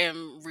 I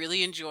am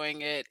really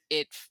enjoying it.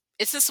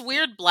 It's this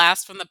weird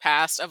blast from the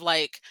past of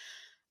like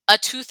a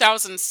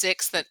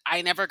 2006 that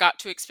I never got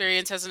to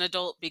experience as an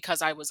adult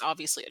because I was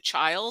obviously a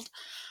child.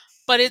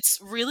 But it's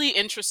really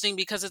interesting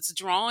because it's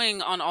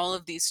drawing on all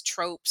of these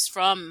tropes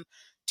from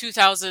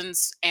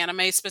 2000s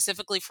anime,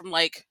 specifically from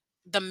like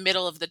the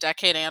middle of the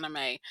decade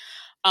anime.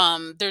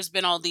 There's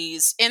been all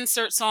these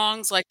insert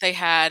songs, like they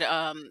had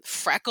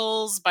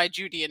Freckles by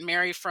Judy and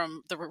Mary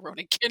from the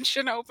Rurouni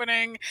Kenshin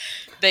opening.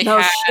 They No,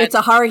 had it's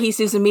a Haruhi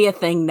Suzumiya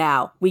thing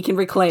now. We can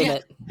reclaim Yeah.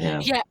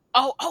 it. Yeah.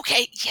 Oh,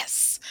 okay.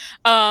 Yes.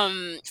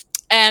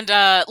 And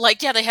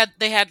like yeah,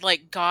 they had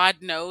like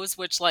God Knows,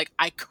 which like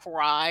I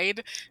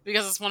cried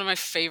because it's one of my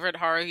favorite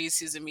Haruhi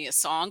Suzumiya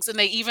songs, and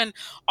they even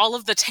all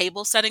of the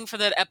table setting for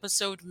that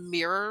episode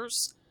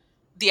mirrors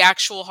the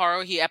actual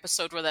Haruhi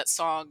episode where that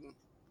song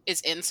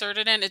is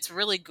inserted in. It's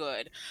really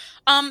good.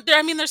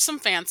 There's some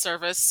fan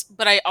service,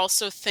 but I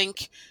also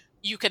think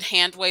you could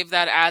hand wave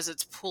that as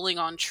it's pulling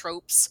on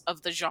tropes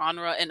of the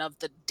genre and of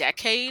the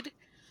decade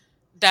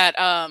that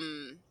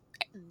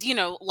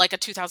like a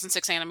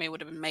 2006 anime would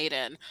have been made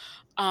in.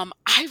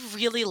 I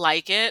really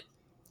like it.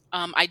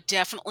 I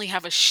definitely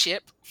have a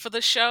ship for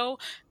the show,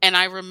 and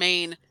I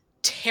remain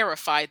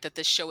terrified that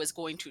this show is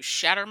going to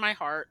shatter my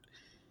heart,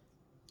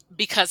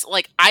 because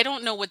like I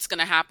don't know what's going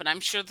to happen. I'm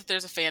sure that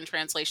there's a fan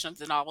translation of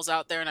the novels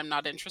out there, and I'm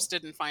not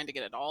interested in finding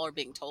it at all or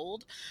being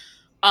told.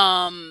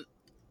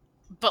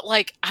 But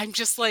like I'm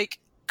just like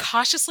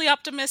cautiously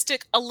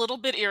optimistic, a little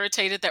bit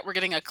irritated that we're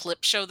getting a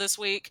clip show this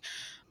week,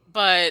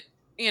 but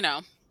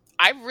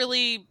I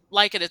really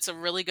like it. It's a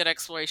really good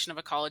exploration of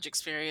a college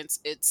experience.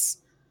 It's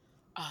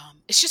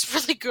just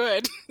really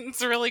good.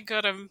 It's really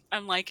good.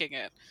 I'm liking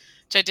it,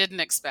 which I didn't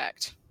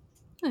expect.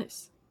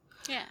 Nice.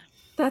 Yeah.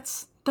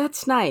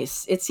 That's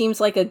nice. It seems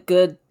like a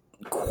good,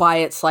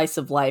 quiet slice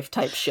of life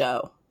type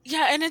show.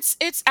 Yeah, and it's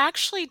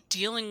actually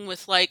dealing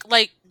with like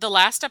the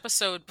last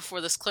episode before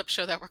this clip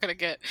show that we're gonna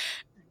get.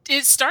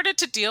 It started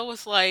to deal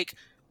with like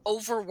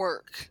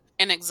overwork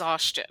and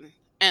exhaustion,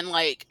 and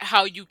like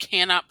how you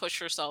cannot push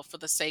yourself for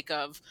the sake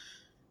of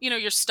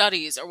your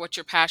studies or what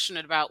you're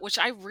passionate about, which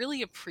I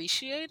really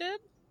appreciated.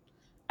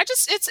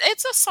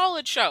 It's a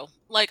solid show.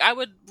 Like I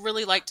would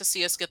really like to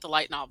see us get the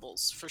light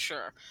novels for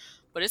sure,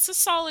 but it's a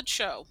solid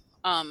show.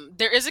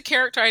 There is a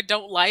character I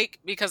don't like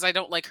because I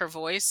don't like her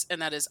voice,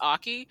 and that is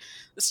Aki.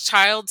 This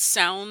child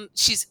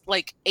she's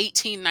like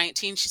 18,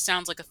 19. She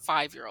sounds like a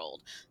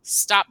 5-year-old.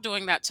 Stop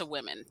doing that to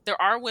women. There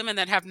are women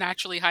that have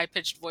naturally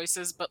high-pitched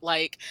voices, but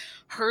like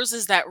hers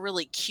is that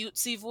really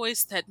cutesy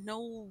voice that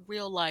no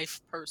real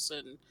life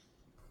person,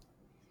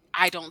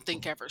 I don't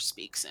think, ever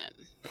speaks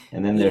in.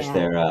 And then there's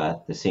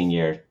the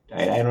senior.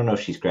 I don't know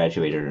if she's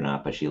graduated or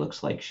not, but she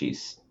looks like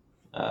she's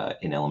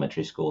in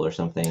elementary school or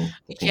something.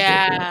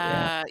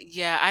 Yeah.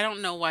 I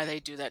don't know why they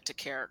do that to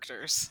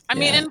characters. I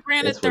mean, and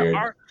granted,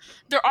 there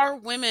are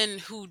women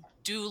who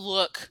do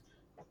look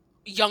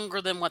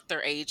younger than what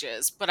their age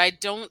is, but I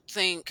don't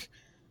think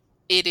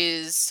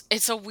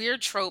it's a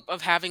weird trope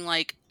of having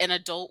like an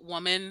adult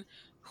woman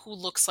who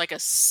looks like a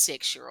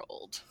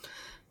 6-year-old.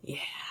 Yeah.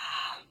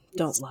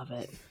 Don't love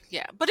it.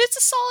 Yeah, but it's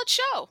a solid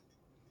show.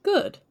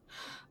 Good.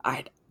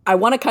 I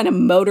want to kind of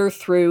motor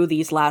through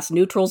these last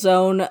Neutral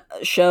Zone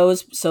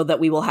shows so that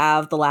we will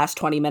have the last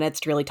 20 minutes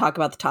to really talk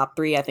about the top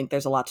 3. I think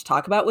there's a lot to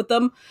talk about with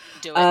them.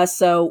 Do it.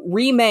 So,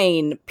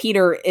 Remain.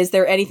 Peter, is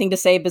there anything to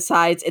say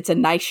besides it's a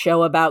nice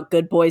show about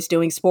good boys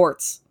doing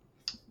sports?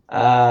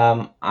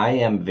 I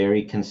am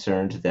very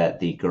concerned that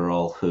the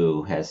girl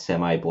who has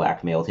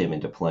semi-blackmailed him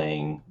into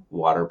playing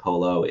water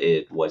polo,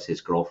 it was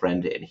his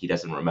girlfriend, and he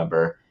doesn't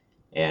remember,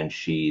 and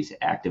she's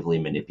actively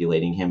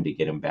manipulating him to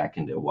get him back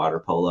into water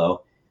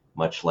polo,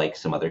 much like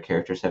some other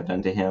characters have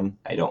done to him.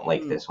 I don't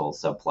like this whole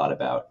subplot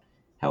about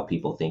how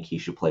people think he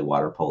should play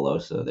water polo,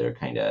 so they're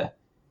kind of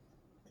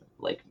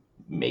like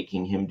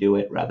making him do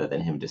it rather than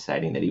him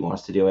deciding that he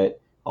wants to do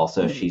it.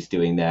 Also, she's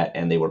doing that,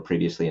 and they were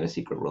previously in a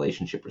secret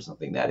relationship or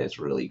something. That is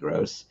really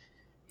gross.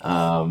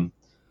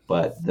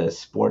 But the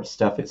sports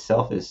stuff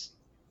itself is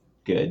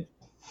good.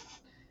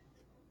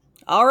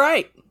 All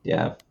right.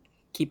 Yeah.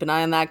 Keep an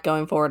eye on that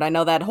going forward. I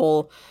know that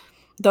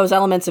those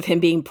elements of him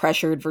being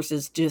pressured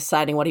versus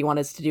deciding what he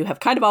wants to do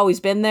have kind of always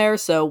been there.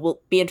 So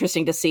will be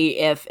interesting to see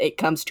if it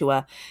comes to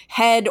a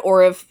head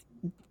or if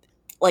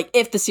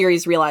the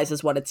series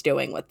realizes what it's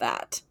doing with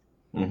that.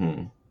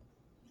 Mm-hmm.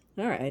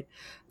 All right.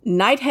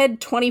 Nighthead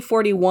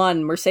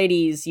 2041.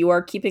 Mercedes, you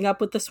are keeping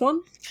up with this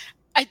one?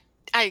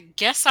 I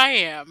guess I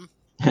am.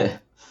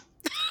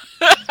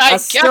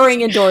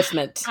 Stirring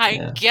endorsement.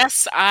 I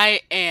guess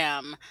I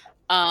am.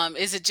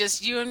 Is it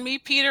just you and me,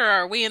 Peter?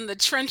 Are we in the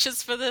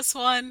trenches for this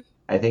one?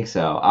 I think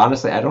so.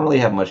 Honestly, I don't really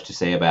have much to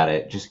say about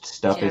it. Just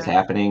stuff is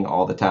happening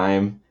all the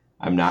time.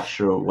 I'm not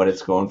sure what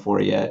it's going for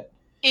yet.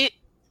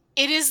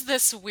 It is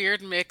this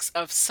weird mix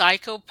of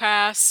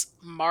Psycho-Pass,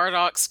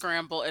 Marduk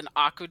Scramble, and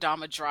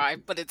Akudama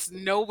Drive, but it's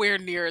nowhere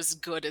near as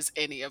good as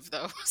any of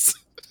those.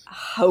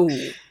 Oh.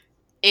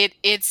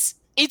 It's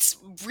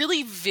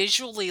really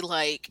visually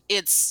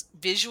it's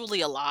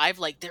visually alive.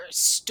 Like there's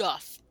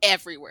stuff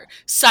everywhere.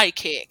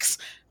 Psychics,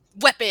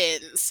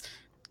 weapons,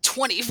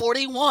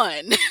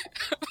 2041.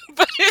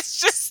 But it's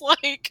just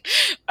like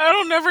I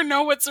don't ever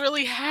know what's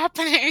really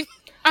happening.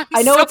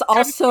 I know so it's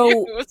also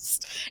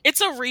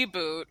it's a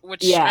reboot,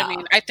 which I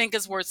mean I think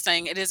is worth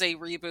saying. It is a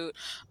reboot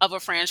of a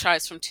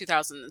franchise from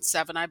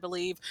 2007, I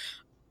believe.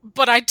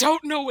 But I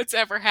don't know what's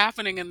ever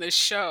happening in this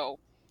show.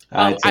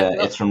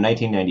 It's from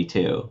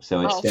 1992,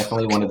 so it's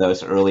definitely one of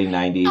those early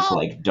 90s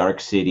like Dark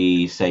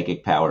City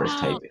psychic powers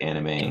type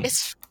anime.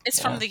 It's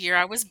from the year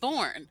I was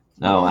born.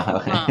 Oh,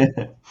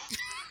 okay.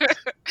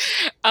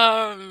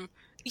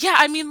 Yeah,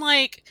 I mean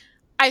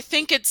I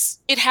think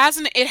it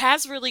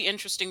has really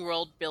interesting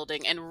world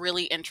building and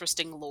really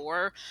interesting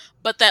lore,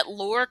 but that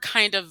lore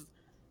kind of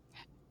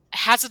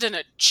has it in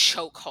a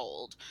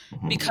chokehold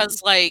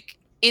because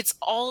it's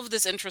all of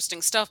this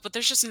interesting stuff, but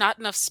there's just not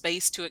enough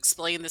space to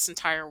explain this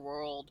entire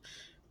world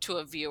to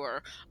a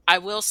viewer. I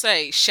will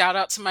say, shout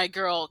out to my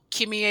girl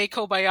Kimie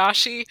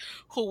Kobayashi,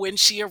 who when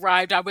she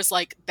arrived, I was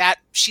like,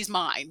 she's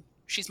mine.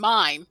 She's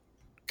mine.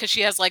 Because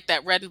she has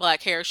that red and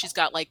black hair. She's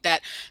got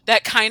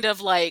that kind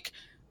of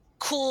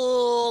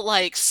cool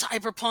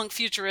cyberpunk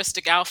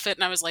futuristic outfit,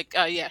 and I was like,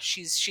 yeah,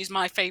 she's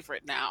my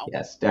favorite now.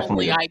 Yes,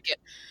 definitely.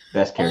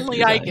 Best character only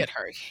design. I get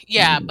her.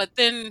 Yeah, but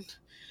then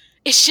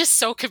it's just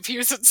so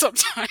confusing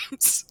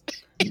sometimes.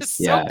 It's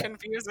so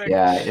confusing.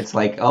 Yeah, it's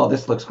like, oh,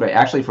 this looks great.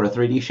 Actually, for a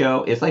 3D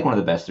show, it's like one of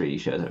the best 3D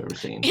shows I've ever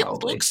seen. It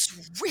probably.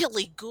 Looks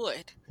really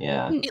good.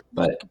 Yeah,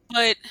 but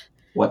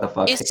what the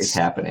fuck is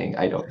happening?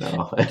 I don't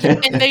know.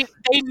 And they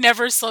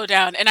never slow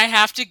down. And I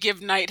have to give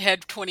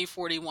Nighthead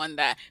 2041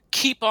 that.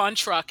 Keep on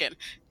trucking.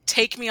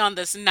 Take me on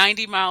this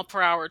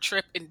 90-mile-per-hour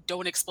trip and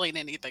don't explain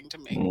anything to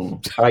me.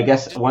 I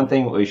guess one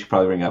thing we should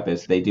probably bring up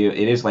is it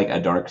is like a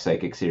dark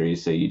psychic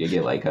series, so you do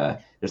get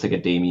there's a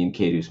Damien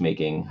kid who's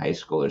making high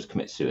schoolers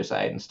commit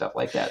suicide and stuff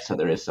like that, so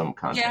there is some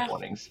content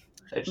warnings.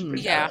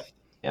 Yeah.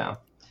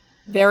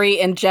 Very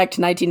inject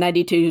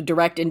 1992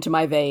 direct into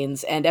my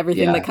veins and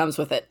everything that comes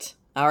with it.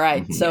 All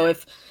right, so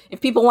if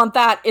people want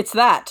that, it's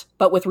that,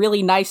 but with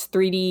really nice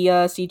 3D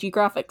CG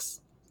graphics.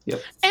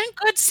 Yep. And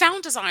good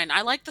sound design.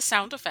 I like the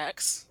sound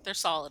effects. They're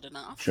solid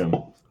enough. Sure.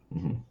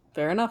 Mm-hmm.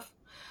 Fair enough.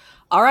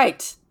 All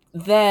right,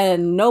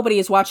 then nobody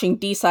is watching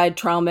D-Side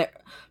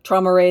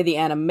Traumare the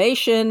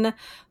animation.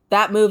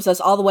 That moves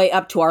us all the way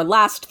up to our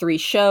last 3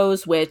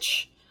 shows,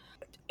 which...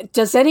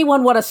 Does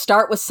anyone want to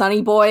start with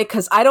Sunny Boy?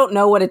 Because I don't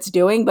know what it's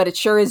doing, but it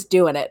sure is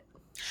doing it.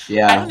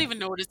 Yeah. I don't even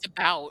know what it's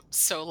about,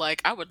 so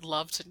I would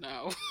love to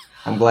know.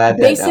 I'm glad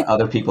that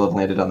other people have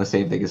landed on the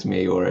same thing as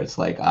me, where it's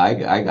like,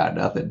 I got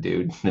nothing,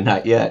 dude.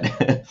 Not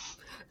yet.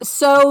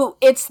 So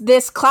it's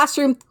this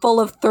classroom full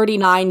of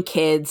 39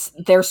 kids.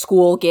 Their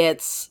school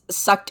gets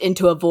sucked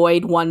into a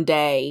void one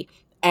day,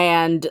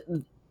 and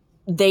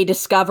they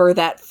discover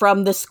that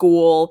from the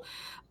school,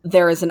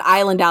 there is an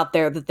island out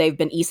there that they've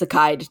been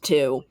isekai'd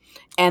to.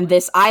 And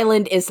this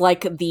island is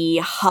like the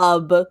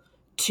hub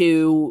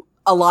to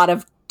a lot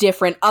of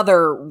different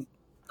other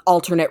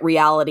alternate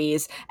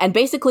realities. And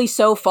basically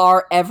so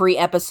far, every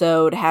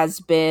episode has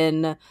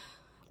been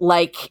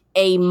like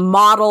a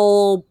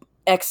model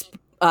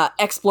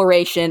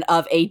exploration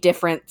of a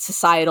different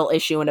societal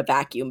issue in a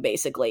vacuum,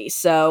 basically.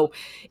 So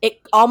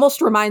it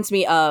almost reminds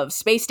me of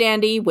Space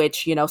Dandy,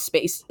 which,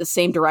 the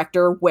same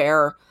director,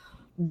 where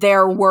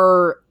there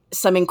were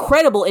some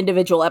incredible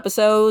individual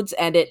episodes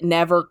and it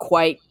never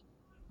quite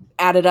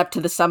added up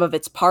to the sum of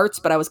its parts,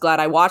 but I was glad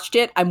I watched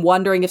it. I'm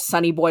wondering if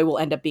Sunny Boy will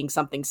end up being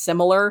something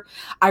similar.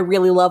 I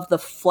really love the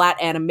flat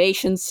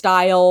animation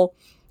style.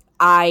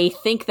 I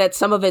think that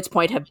some of its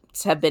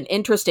points have been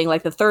interesting.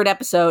 Like the third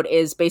episode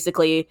is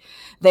basically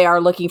they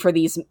are looking for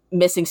these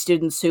missing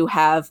students who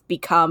have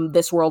become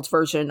this world's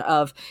version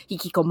of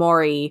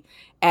Hikikomori,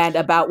 and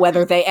about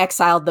whether they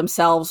exiled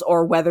themselves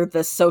or whether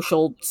the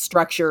social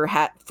structure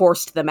had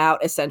forced them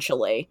out,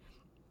 essentially.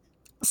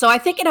 So I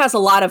think it has a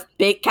lot of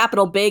big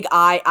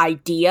I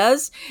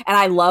ideas, and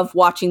I love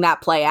watching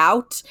that play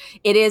out.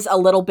 It is a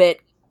little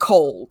bit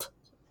cold.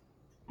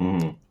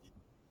 Mm.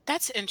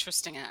 That's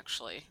interesting,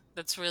 actually.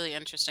 That's really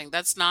interesting.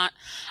 That's not.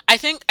 I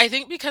think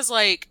because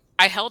like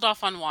I held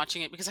off on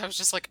watching it because I was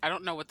just like, I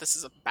don't know what this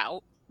is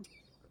about.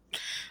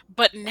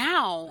 But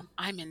now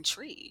I'm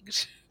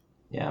intrigued.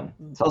 Yeah,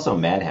 it's also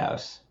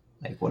Madhouse.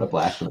 Like, what a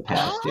blast from the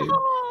past, dude.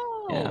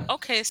 Oh, Yeah.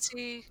 Okay.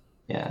 See.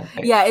 Yeah.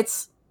 Yeah,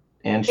 it's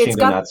and it's Shingo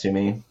got-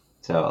 Natsumi.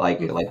 So like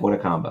what a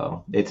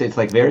combo. It's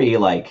like very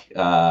like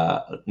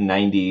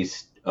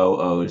 90s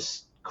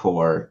OO's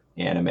core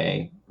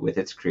anime with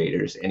its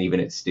creators and even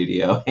its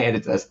studio and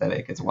its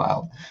aesthetic. It's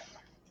wild.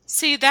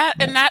 See that,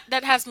 and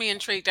that has me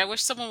intrigued. I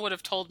wish someone would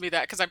have told me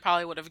that because I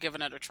probably would have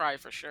given it a try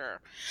for sure.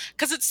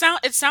 Because it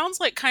sounds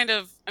like kind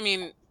of, I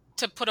mean,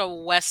 to put a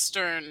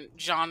Western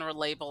genre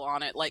label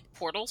on it, like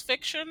Portal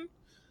fiction,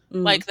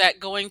 like that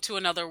going to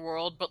another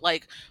world. But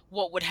like,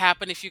 what would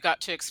happen if you got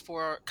to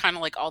explore kind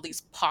of like all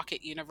these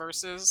pocket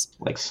universes?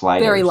 Like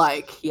Sliders. very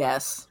like,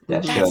 yes.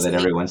 That Mhm. show That's that neat.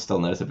 everyone still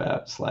knows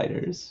about,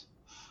 Sliders.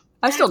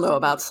 I still know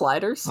about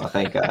Sliders. Oh,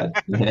 thank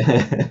God.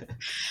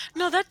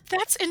 No,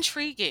 that's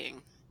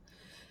intriguing.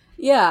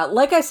 Yeah,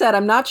 like I said,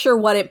 I'm not sure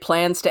what it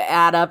plans to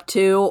add up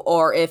to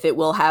or if it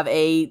will have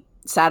a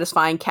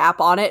satisfying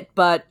cap on it,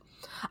 but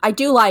I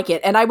do like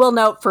it. And I will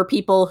note for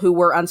people who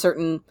were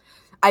uncertain,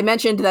 I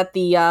mentioned that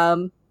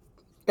the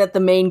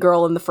main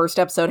girl in the first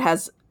episode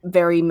has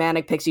very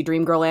manic pixie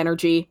dream girl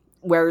energy,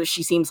 where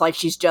she seems like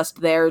she's just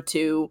there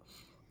to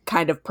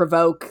kind of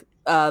provoke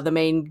the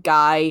main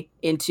guy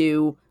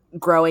into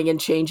growing and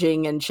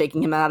changing and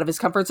shaking him out of his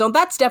comfort zone.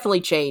 That's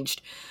definitely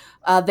changed.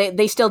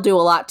 They still do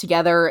a lot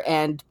together,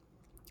 and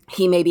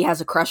he maybe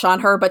has a crush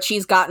on her, but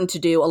she's gotten to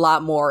do a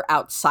lot more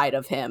outside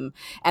of him.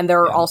 And there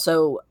are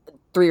also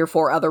 3 or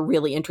 4 other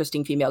really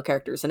interesting female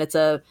characters, and it's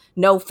a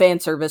no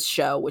fan service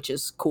show, which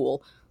is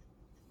cool.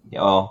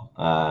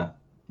 What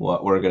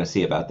we're going to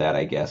see about that,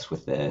 I guess,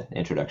 with the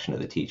introduction of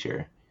the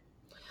teacher.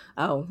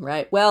 Oh,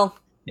 right. Well,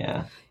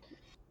 Yeah.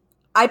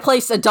 I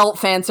place adult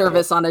fan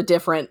service on a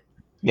different.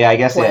 Yeah, I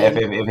guess Plane. if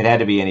it had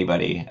to be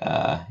anybody,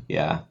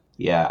 yeah.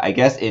 I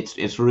guess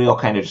it's real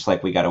kind of just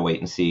like we got to wait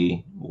and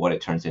see what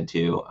it turns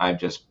into. I'm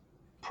just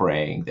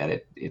praying that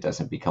it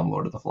doesn't become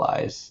Lord of the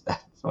Flies.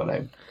 That's what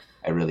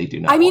I really do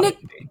not. I mean, want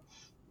it to be.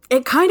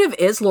 It kind of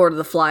is Lord of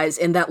the Flies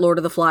in that Lord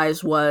of the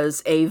Flies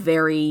was a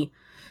very,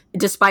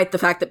 despite the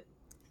fact that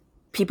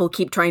people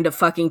keep trying to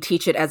fucking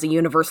teach it as a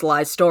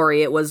universalized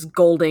story, it was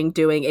Golding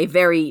doing a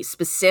very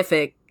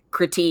specific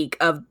critique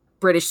of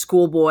British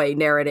schoolboy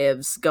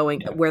narratives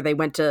where they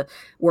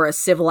were a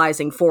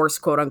civilizing force,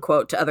 quote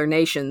unquote, to other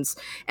nations.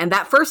 And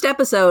that first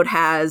episode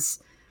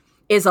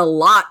is a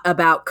lot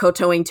about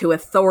kowtowing to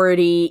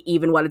authority,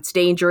 even when it's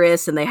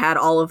dangerous. And they had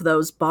all of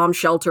those bomb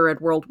shelter and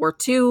World War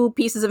II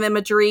pieces of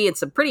imagery and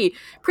some pretty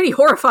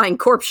horrifying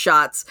corpse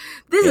shots.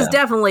 This is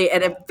definitely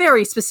a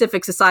very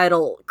specific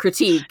societal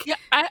critique. Yeah,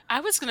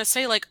 I was going to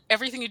say, like,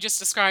 everything you just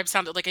described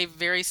sounded like a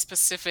very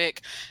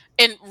specific,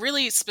 and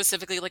really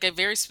specifically, like a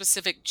very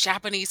specific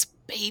Japanese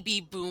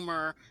baby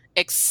boomer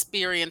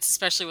experience,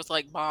 especially with,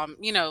 like,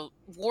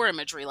 war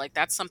imagery. Like,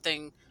 that's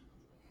something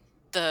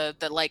the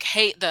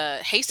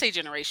Heisei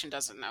generation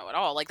doesn't know at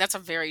all. Like, that's a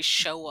very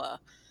Showa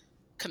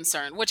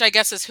concern, which I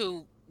guess is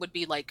who would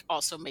be, like,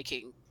 also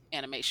making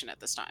animation at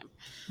this time.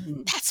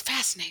 That's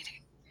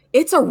fascinating.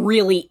 It's a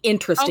really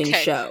interesting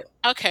show.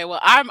 Okay,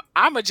 well,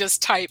 I'ma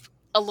just type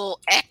a little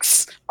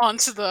X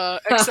onto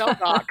the Excel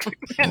doc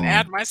and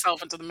add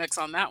myself into the mix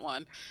on that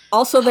one.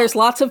 Also, there's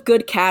lots of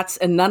good cats,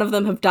 and none of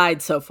them have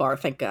died so far,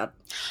 thank God.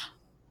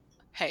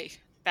 Hey,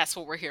 that's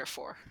what we're here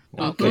for.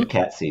 Good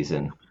cat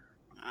season.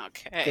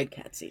 Okay. Good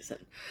cat season.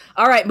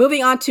 All right,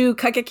 moving on to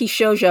Kageki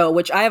Shoujo,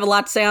 which I have a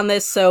lot to say on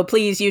this, so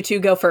please, you two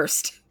go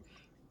first.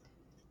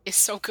 It's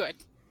so good.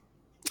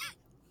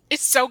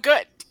 It's so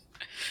good.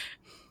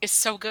 It's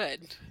so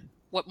good.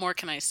 What more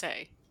can I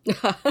say?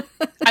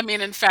 I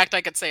mean, in fact, I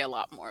could say a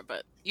lot more,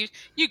 but you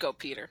go,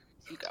 Peter.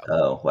 You go.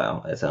 Oh,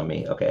 wow. That's on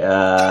me. Okay.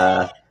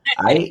 I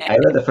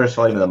read the first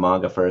volume of the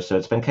manga first, so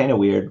it's been kind of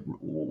weird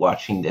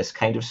watching this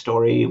kind of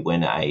story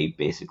when I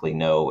basically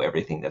know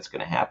everything that's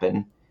going to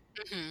happen.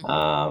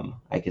 Mm-hmm.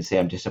 I can say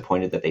I'm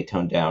disappointed that they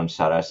toned down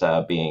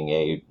Sarasa being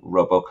a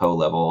Roboco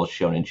level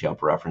Shonen Jump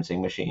referencing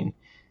machine,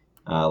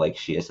 like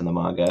she is in the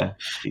manga.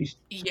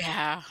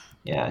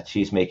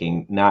 She's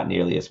making not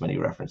nearly as many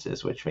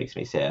references, which makes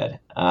me sad.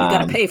 You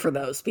gotta pay for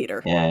those,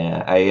 Peter.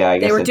 Yeah. I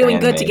guess they were doing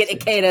good to get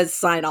Ikeda to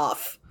sign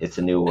off. It's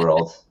a new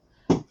world.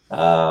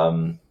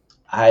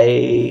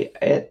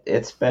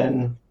 It's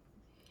been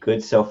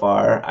good so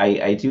far.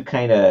 I do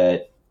kind of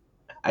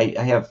I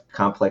have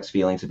complex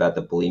feelings about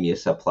the bulimia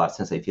subplot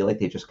since I feel like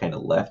they just kind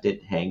of left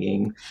it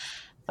hanging.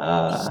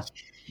 Uh,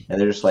 and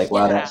they're just like,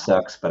 wow, that Yeah.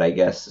 sucks, but I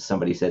guess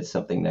somebody said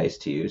something nice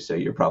to you, so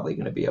you're probably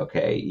going to be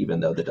okay, even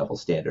though the double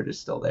standard is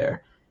still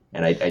there.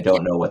 And I Yeah.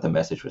 don't know what the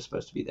message was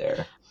supposed to be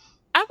there.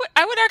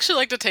 I would actually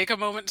like to take a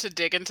moment to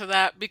dig into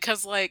that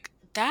because like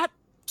that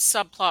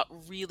subplot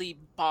really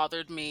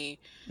bothered me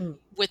Mm.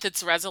 with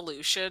its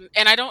resolution.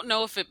 And I don't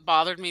know if it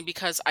bothered me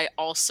because I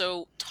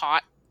also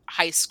taught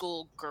high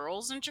school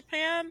girls in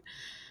Japan,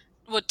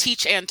 would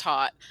teach and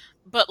taught.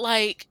 But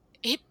like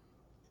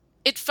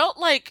it felt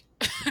like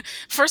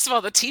first of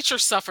all the teacher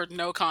suffered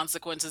no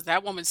consequences.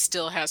 That woman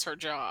still has her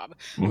job.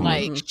 Mm-hmm.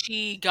 Like Hmm.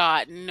 she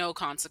got no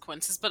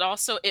consequences, but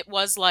also it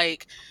was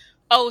like,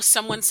 oh,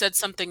 someone said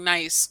something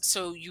nice,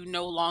 so you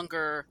no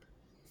longer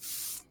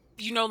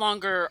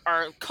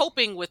are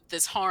coping with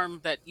this harm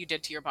that you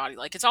did to your body.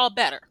 Like it's all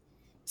better.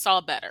 It's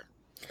all better.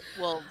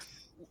 Well,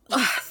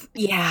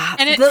 Yeah.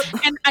 and it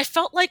The and I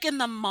felt like in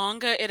the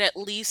manga, it at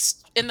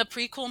least in the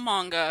prequel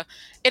manga,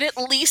 it at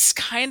least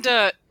kind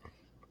of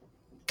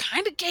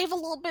gave a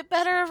little bit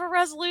better of a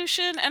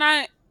resolution. And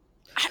I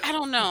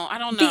don't know. I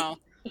don't the know.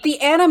 the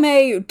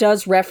anime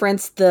does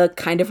reference the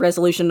kind of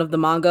resolution of the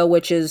manga,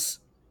 which is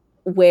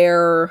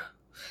where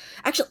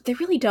actually they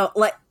really don't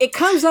like it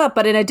comes up,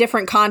 but in a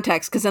different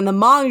context. Because in the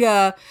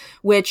manga,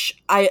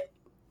 which I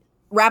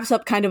wraps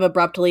up kind of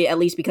abruptly, at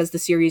least because the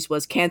series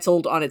was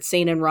canceled on its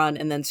seinen run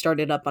and then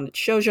started up on its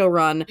shoujo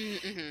run,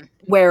 Mm-hmm.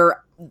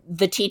 where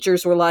the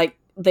teachers were like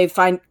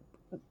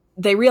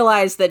they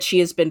realize that she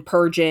has been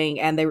purging,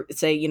 and they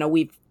say,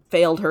 we've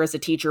failed her as a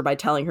teacher by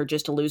telling her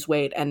just to lose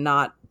weight and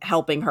not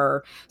helping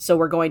her, so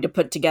we're going to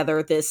put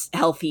together this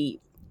healthy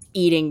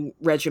eating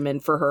regimen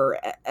for her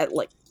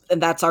like,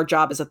 and that's our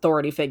job as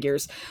authority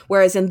figures.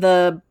 Whereas in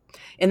the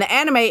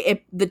anime,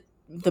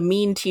 the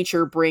mean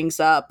teacher brings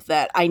up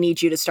that I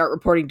need you to start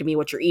reporting to me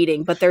what you're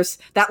eating, but there's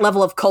that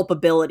level of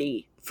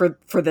culpability for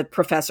the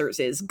professors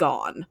is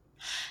gone.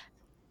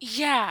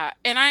 Yeah,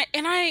 and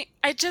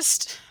I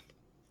just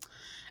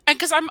and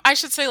because I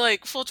should say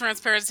like full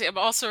transparency, I'm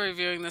also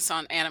reviewing this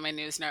on Anime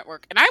News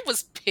Network, and I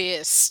was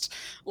pissed.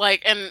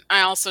 Like, and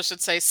I also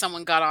should say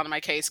someone got on my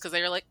case because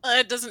they were like,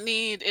 it doesn't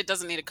need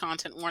a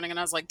content warning, and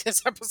I was like,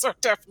 this episode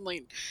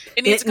definitely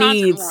it needs It a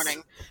content needs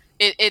warning.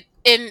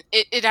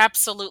 It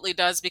absolutely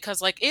does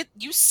because like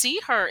you see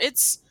her.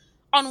 It's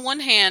on one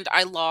hand,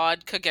 I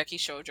laud Kageki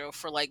Shoujo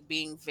for like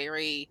being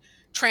very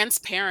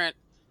transparent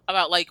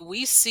about like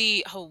we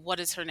see, oh, what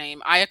is her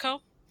name, Ayako.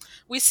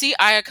 We see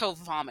Ayako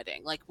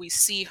vomiting. Like we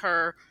see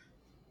her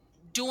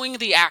doing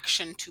the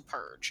action to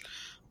purge.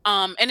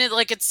 And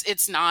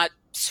it's not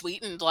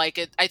sweetened. Like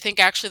it I think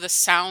actually the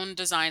sound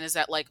design is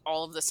that like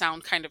all of the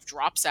sound kind of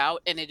drops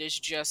out and it is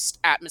just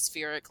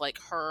atmospheric, like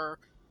her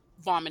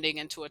vomiting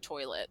into a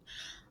toilet.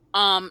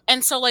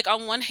 And so like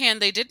on one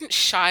hand they didn't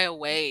shy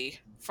away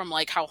from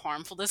like how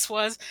harmful this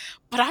was,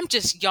 but I'm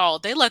just y'all,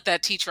 they let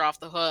that teacher off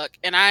the hook.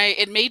 And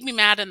it made me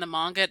mad in the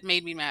manga, it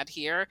made me mad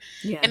here.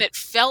 yeah And it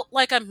felt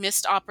like a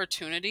missed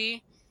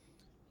opportunity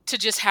to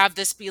just have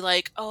this be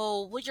like,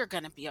 "Oh, well you're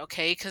going to be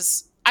okay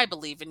cuz I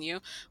believe in you."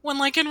 When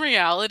like in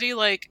reality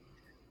like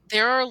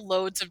there are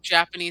loads of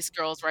Japanese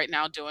girls right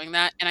now doing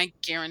that and I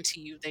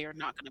guarantee you they are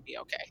not going to be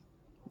okay.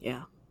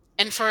 yeah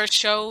And for a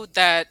show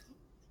that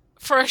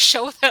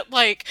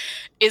like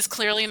is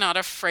clearly not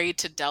afraid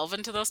to delve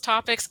into those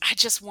topics, I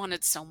just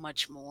wanted so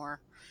much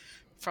more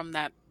from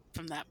that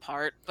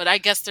part. But I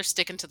guess they're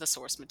sticking to the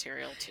source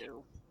material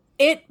too.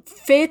 It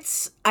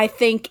fits, I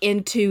think,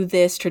 into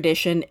this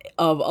tradition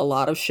of a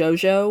lot of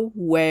shoujo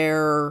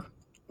where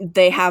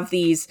they have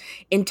these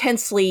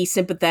intensely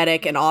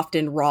sympathetic and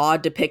often raw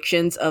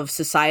depictions of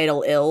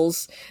societal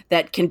ills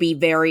that can be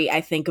very,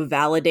 I think,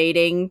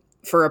 validating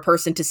for a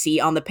person to see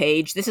on the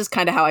page. This is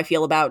kind of how I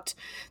feel about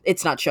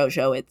it's not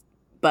shoujo,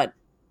 but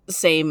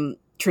same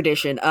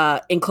tradition.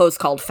 Enclosed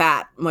Called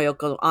Fat,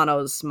 Moyoko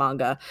Ano's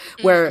manga,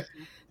 where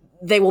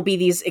Mm-hmm. they will be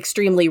these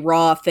extremely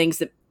raw things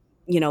that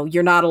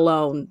you're not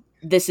alone,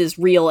 this is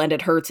real and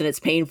it hurts and it's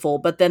painful,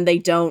 but then they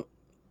don't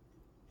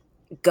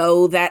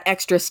go that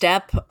extra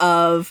step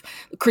of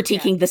Yeah.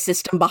 critiquing the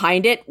system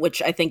behind it,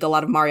 which I think a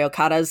lot of Mario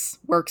Kata's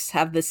works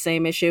have this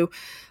same issue.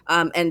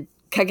 And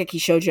Kageki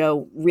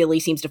Shoujo really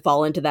seems to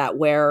fall into that,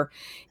 where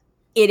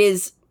it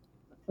is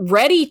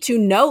ready to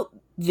note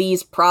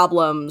these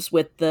problems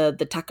with the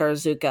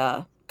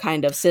Takarazuka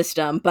kind of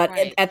system, but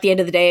Right. at the end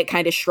of the day, it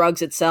kind of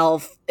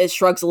it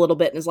shrugs a little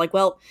bit and is like,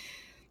 well,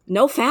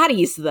 no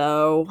fatties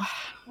though.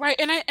 Right.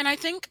 And I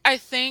think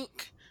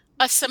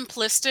a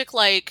simplistic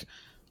like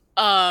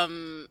a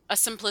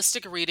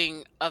simplistic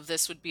reading of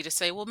this would be to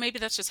say, well, maybe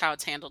that's just how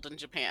it's handled in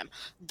Japan.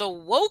 The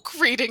woke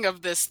reading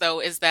of this,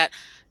 though, is that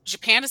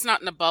Japan is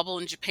not in a bubble,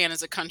 and Japan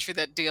is a country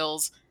that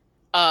deals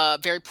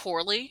very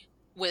poorly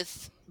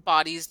with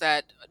bodies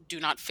that do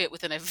not fit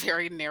within a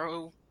very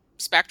narrow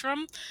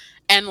spectrum.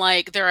 And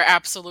like, there are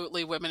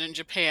absolutely women in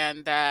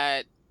Japan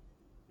that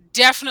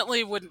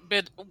definitely wouldn't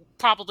be,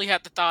 probably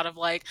had the thought of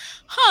like,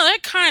 that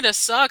kind of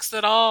sucks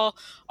that all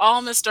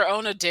Mr.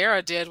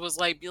 Onodera did was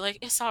like be like,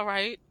 it's all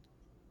right.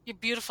 You're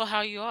beautiful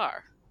how you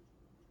are.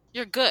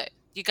 You're good.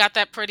 You got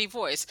that pretty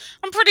voice.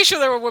 I'm pretty sure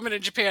there were women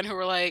in Japan who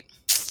were like,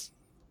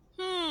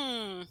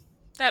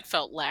 that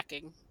felt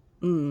lacking.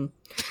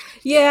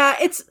 Yeah,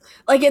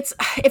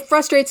 it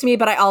frustrates me,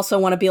 but I also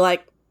want to be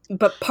like,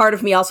 but part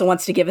of me also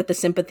wants to give it the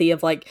sympathy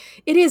of like,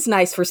 it is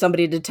nice for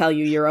somebody to tell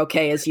you you're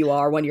okay as you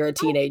are when you're a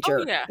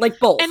teenager. Yeah. Like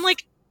both.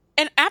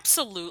 And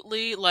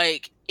absolutely,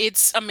 like,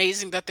 it's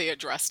amazing that they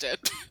addressed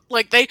it.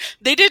 Like they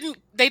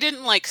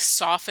didn't like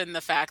soften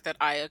the fact that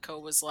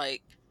Ayako was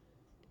like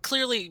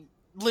clearly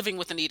living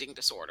with an eating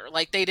disorder.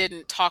 Like they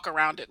didn't talk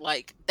around it.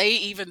 Like they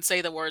even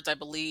say the words, I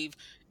believe,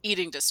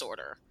 eating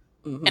disorder.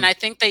 And I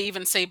think they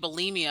even say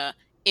bulimia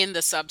in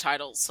the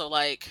subtitles. So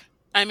like,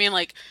 I mean,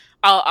 like,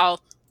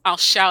 I'll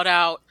shout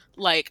out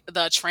like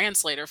the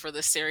translator for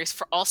this series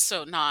for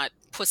also not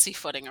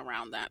pussyfooting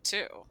around that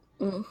too.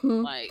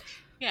 Like,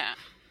 yeah.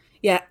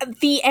 Yeah,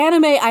 the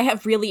anime I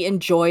have really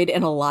enjoyed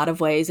in a lot of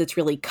ways. It's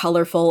really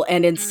colorful,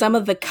 and in some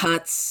of the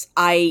cuts,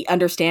 I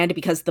understand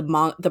because the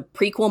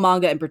prequel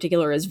manga in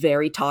particular is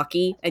very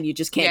talky, and you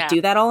just can't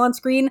do that all on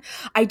screen.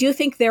 I do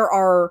think there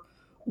are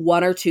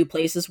one or two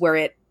places where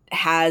it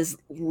has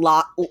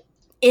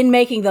in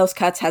making those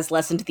cuts has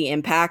lessened the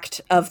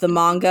impact of the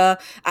manga.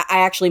 I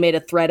actually made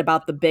a thread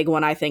about the big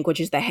one, I think, which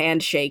is the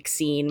handshake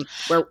scene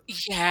where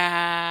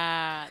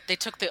they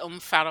took the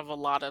oomph out of a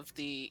lot of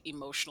the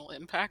emotional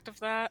impact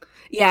of that.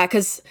 Yeah,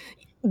 because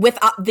with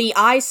the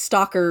Eye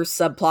Stalker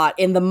subplot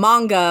in the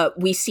manga,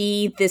 we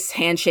see this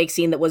handshake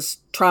scene that was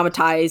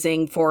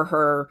traumatizing for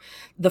her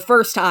the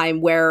first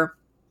time, where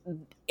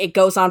it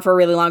goes on for a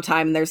really long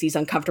time and there's these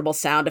uncomfortable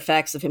sound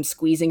effects of him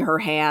squeezing her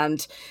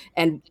hand,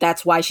 and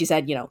that's why she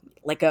said,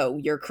 let go,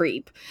 you're a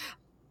creep,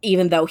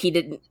 even though he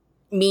didn't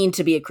mean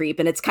to be a creep.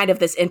 And it's kind of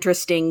this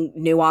interesting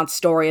nuanced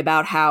story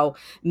about how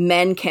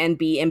men can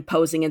be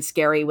imposing and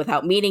scary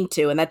without meaning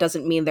to, and that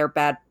doesn't mean they're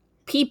bad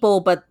people,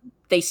 but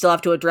they still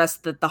have to address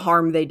that the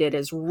harm they did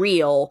is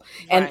real.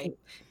 Right. And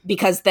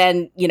because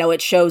then,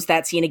 it shows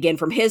that scene again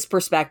from his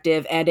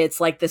perspective, and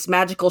it's like this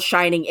magical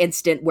shining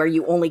instant where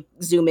you only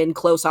zoom in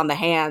close on the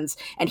hands,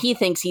 and he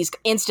thinks he's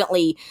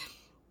instantly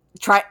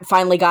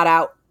finally got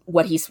out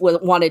what he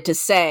wanted to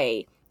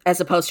say, as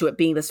opposed to it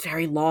being this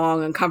very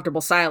long, uncomfortable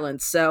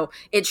silence. So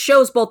it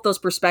shows both those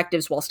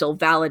perspectives while still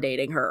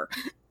validating her.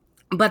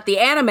 But the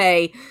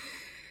anime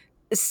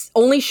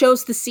only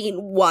shows the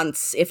scene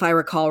once, if I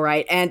recall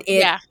right, and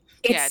it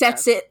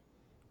sets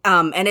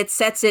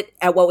it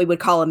at what we would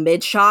call a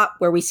mid shot,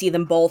 where we see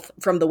them both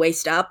from the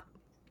waist up,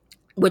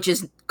 which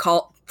is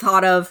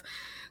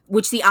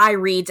which the eye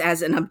reads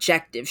as an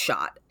objective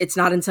shot. It's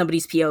not in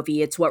somebody's POV.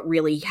 It's what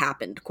really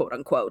happened, quote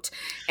unquote.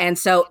 And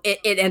so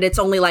it's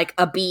only like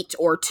a beat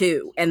or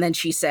two, and then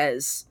she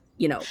says,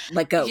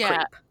 let go,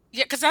 creep.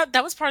 Yeah, because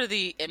that was part of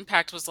the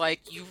impact, was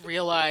like, you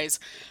realize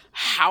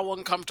how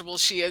uncomfortable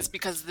she is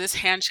because this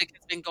handshake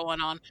has been going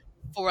on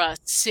for a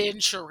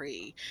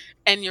century,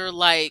 and you're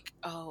like,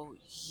 oh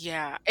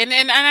yeah. And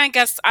I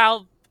guess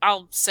I'll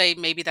say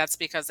maybe that's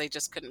because they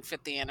just couldn't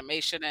fit the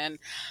animation in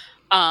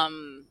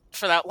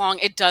for that long.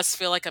 It does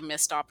feel like a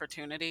missed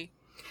opportunity.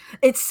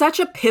 It's such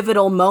a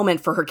pivotal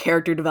moment for her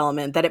character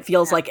development that it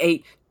feels like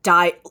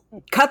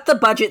cut the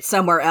budget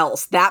somewhere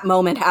else. That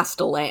moment has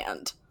to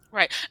land.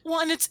 Right. Well,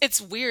 and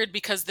it's weird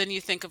because then you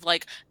think of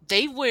like,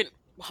 they went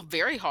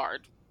very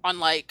hard on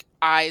like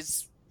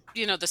Ai's,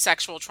 the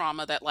sexual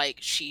trauma that like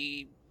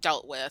she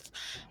dealt with.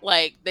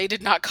 Like, they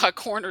did not cut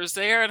corners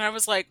there, and I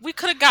was like, we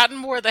could have gotten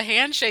more of the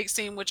handshake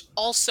scene, which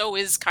also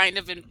is kind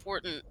of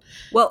important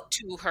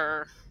to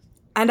her.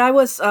 And I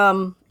was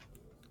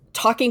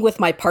talking with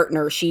my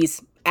partner.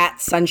 She's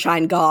at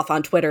Sunshine Goth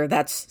on Twitter.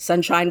 That's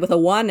Sunshine with a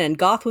 1 and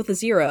Goth with a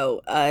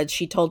 0.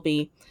 She told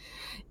me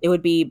it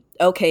would be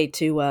okay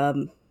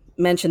to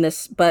mention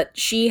this, but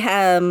she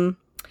has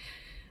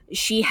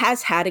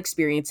had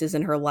experiences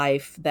in her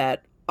life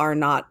that are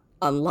not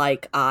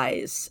unlike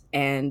Ai's,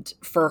 and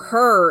for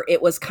her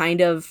it was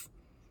kind of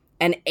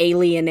an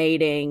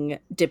alienating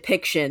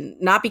depiction,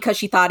 not because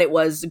she thought it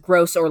was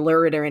gross or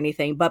lurid or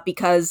anything, but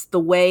because the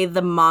way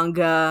the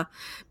manga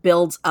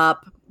builds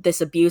up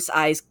this abuse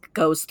Ai's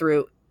goes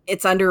through,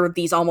 it's under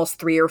these almost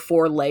 3 or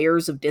 4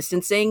 layers of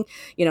distancing.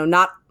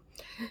 Not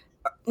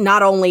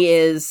only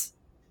is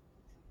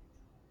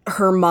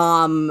her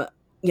mom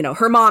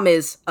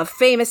is a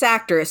famous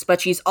actress, but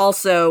she's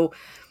also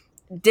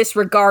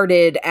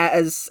disregarded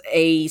as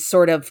a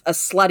sort of a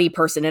slutty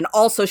person, and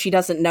also she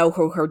doesn't know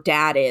who her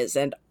dad is,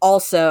 and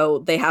also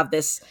they have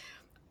this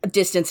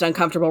distant,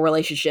 uncomfortable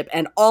relationship,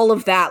 and all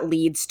of that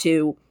leads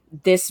to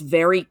this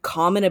very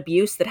common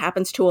abuse that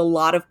happens to a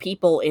lot of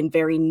people in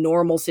very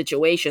normal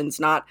situations,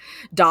 not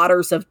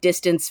daughters of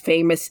distant,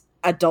 famous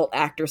adult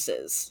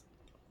actresses.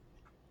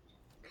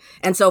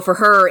 And so for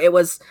her, it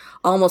was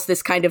almost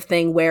this kind of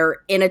thing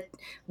where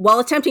while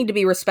attempting to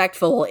be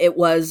respectful, it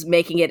was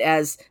making it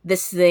as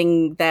this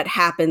thing that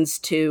happens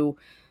to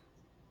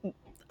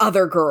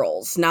other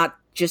girls, not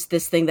just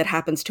this thing that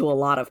happens to a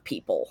lot of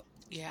people.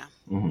 Yeah.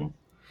 Mm-hmm.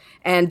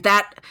 And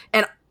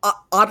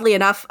oddly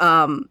enough,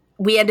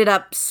 we ended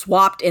up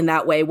swapped in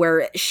that way,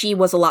 where she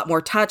was a lot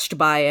more touched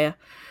by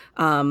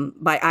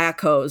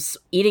Ayako's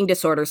eating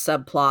disorder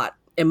subplot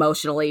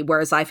emotionally,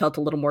 whereas I felt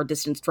a little more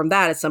distanced from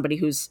that as somebody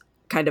who's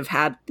kind of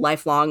had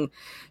lifelong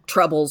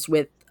troubles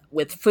with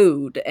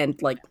food and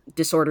like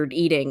disordered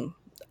eating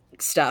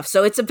stuff.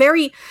 So it's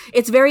very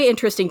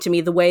interesting to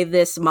me the way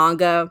this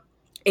manga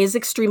is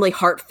extremely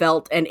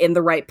heartfelt and in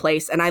the right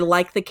place, and I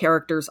like the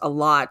characters a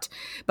lot,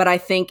 but I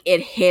think it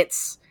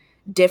hits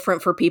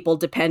different for people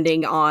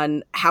depending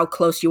on how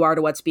close you are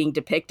to what's being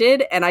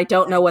depicted, and I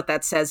don't know what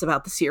that says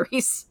about the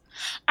series.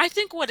 I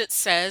think what it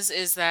says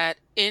is that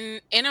in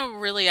a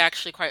really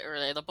actually quite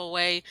relatable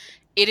way,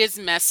 it is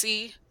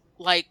messy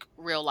like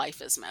real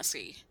life is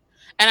messy.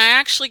 And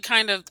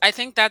I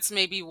think that's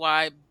maybe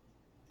why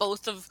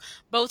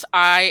both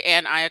I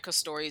and Ayaka's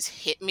stories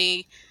hit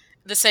me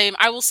the same.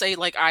 I will say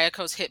like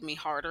Ayako's hit me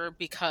harder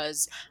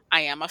because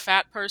I am a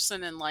fat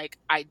person and like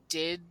I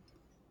did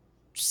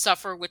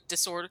suffer with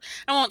disorder.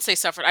 I won't say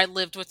suffered. I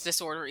lived with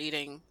disorder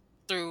eating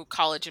through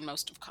college and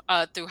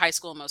through high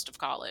school and most of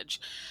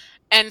college.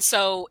 And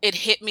so it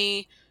hit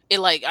me.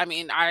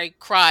 I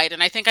cried,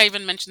 and I think I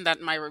even mentioned that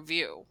in my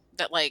review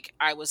that like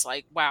I was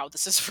like, wow,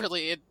 this is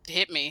really it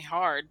hit me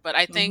hard. But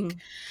I think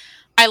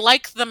I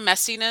like the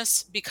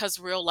messiness because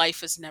real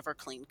life is never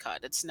clean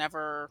cut. It's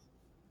never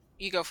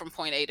you go from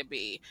point A to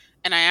B.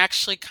 And I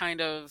actually kind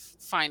of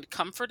find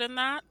comfort in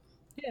that.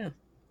 Yeah.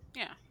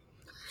 Yeah.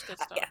 It's good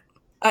stuff. Yeah.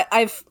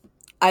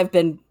 I've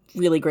been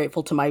really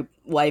grateful to my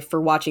wife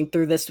for watching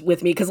through this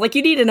with me, because like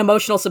you need an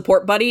emotional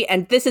support buddy,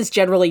 and this is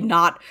generally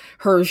not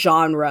her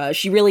genre.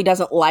 She really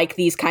doesn't like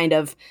these kind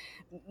of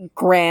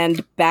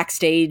grand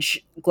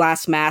backstage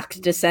glass mask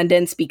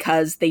descendants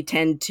because they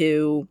tend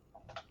to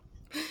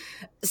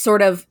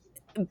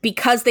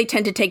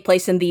take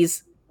place in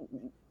these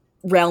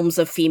realms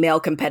of female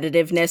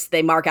competitiveness.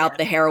 They mark out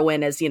the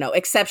heroine as,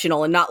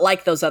 exceptional and not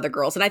like those other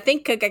girls. And I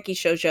think Kageki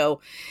Shoujo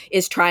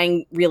is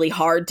trying really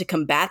hard to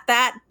combat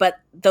that,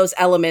 but those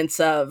elements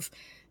of,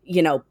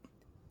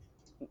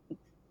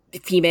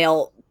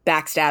 female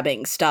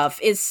backstabbing stuff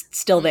is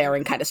still there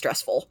and kind of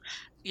stressful.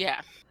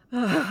 Yeah.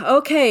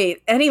 Okay.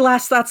 Any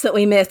last thoughts that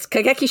we missed?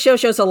 Kageki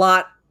Shoujo's a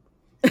lot.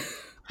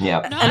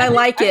 Yeah. And I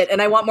like it,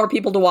 and I want more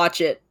people to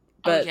watch it.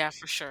 But, yeah,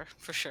 for sure.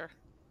 For sure.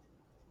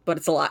 But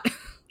it's a lot.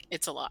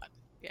 It's a lot.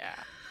 Yeah.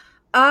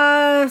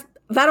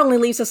 That only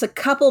leaves us a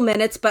couple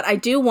minutes, but I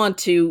do want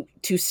to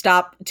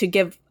stop to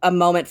give a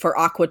moment for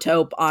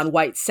Aquatope on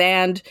White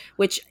Sand,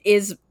 which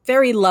is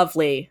very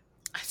lovely.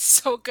 It's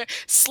so good.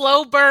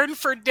 Slow burn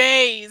for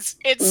days.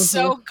 It's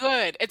so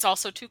good. It's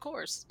also 2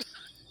 cours.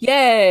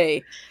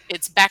 Yay!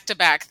 It's back to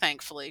back,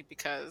 thankfully,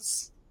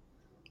 because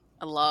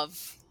I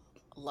love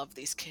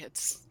these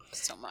kids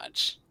so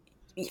much.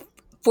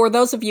 For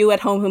those of you at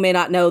home who may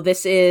not know,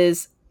 this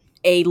is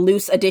a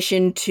loose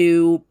addition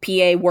to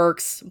PA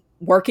Works'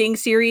 working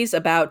series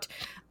about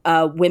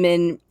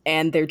women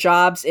and their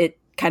jobs. It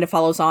kind of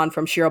follows on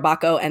from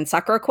Shirobako and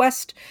Sakura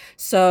Quest.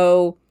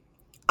 So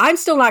I'm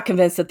still not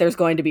convinced that there's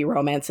going to be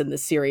romance in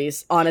this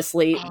series,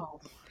 honestly.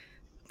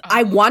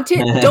 I want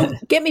it.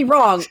 Don't get me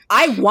wrong.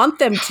 I want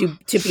them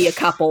to be a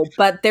couple,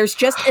 but there's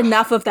just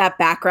enough of that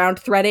background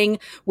threading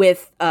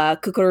with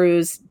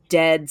Kukuru's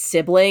dead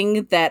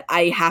sibling that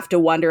I have to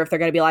wonder if they're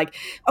going to be like,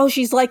 oh,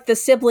 she's like the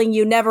sibling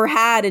you never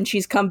had and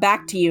she's come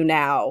back to you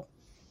now.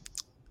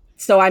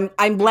 So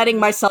I'm letting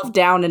myself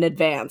down in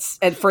advance,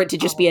 and for it to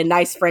just be a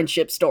nice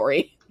friendship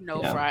story. No,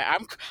 right.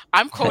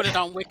 I'm quoted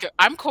on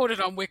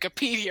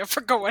Wikipedia for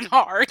going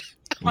hard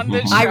on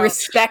this show. I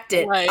respect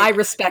it. Like, I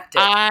respect it.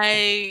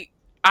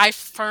 I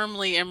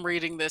firmly am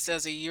reading this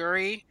as a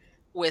Yuri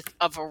with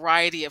a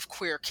variety of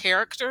queer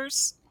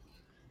characters.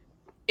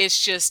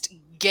 It's just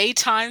gay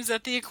times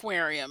at the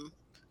aquarium,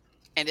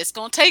 and it's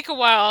gonna take a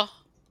while,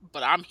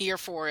 but I'm here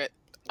for it.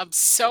 I'm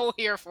so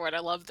here for it. I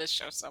love this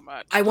show so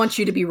much. I want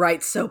you to be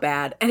right so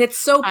bad, and it's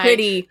so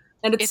pretty,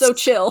 and it's so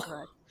chill.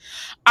 Good.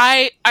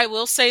 I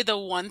will say the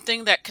one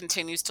thing that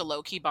continues to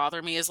low-key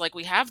bother me is like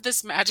we have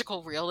this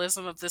magical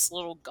realism of this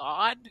little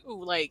god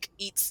who like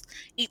eats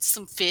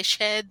some fish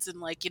heads and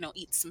like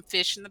eats some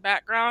fish in the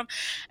background.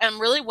 And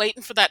I'm really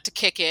waiting for that to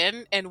kick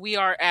in, and we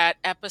are at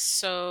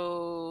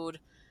episode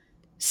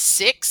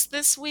 6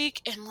 this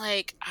week, and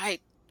like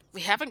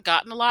we haven't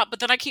gotten a lot, but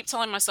then I keep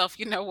telling myself,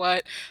 you know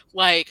what,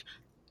 like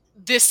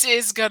this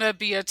is gonna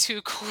be a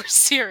 2-course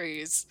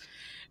series.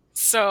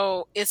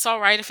 So it's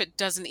all right if it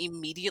doesn't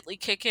immediately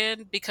kick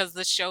in because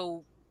the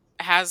show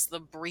has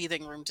the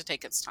breathing room to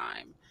take its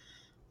time.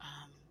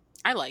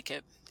 I like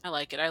it. I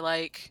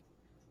like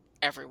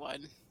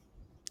everyone.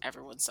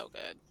 Everyone's so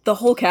good. The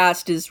whole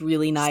cast is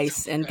really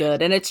nice and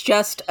good, and it's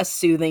just a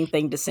soothing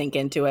thing to sink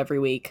into every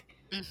week.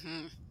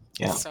 Mm-hmm.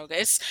 Yeah. It's so good.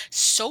 It's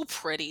so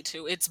pretty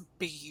too. It's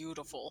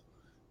beautiful.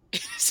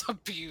 It's a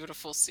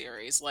beautiful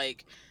series.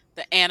 Like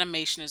the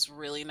animation is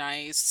really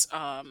nice.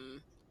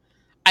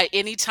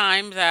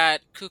 Anytime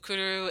that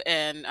Kukuru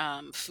and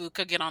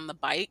Fuka get on the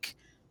bike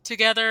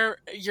together,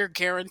 you're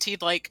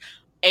guaranteed like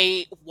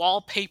a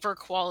wallpaper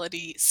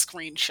quality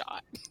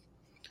screenshot.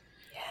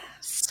 Yeah.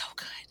 So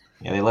good.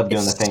 Yeah, they love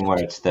doing the thing where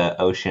it's the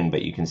ocean,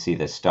 but you can see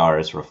the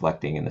stars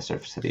reflecting in the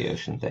surface of the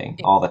ocean thing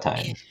all the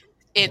time.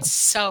 It's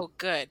so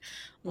good.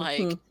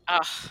 Like,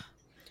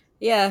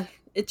 yeah,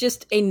 it's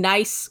just a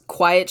nice,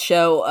 quiet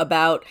show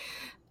about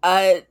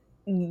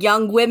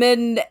young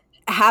women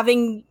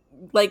having,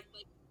 like,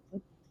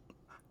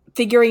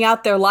 figuring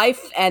out their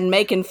life and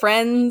making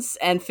friends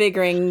and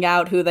figuring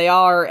out who they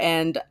are,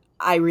 and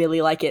I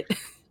really like it.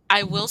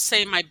 I will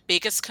say my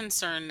biggest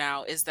concern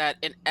now is that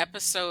in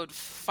episode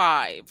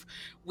 5,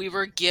 we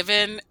were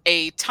given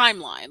a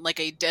timeline,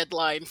 like a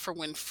deadline for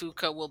when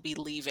Fuka will be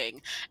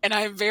leaving. And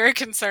I'm very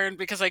concerned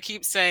because I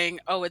keep saying,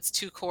 oh, it's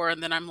 2 core.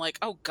 And then I'm like,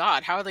 oh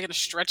God, how are they going to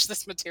stretch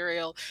this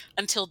material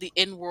until the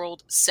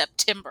in-world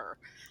September?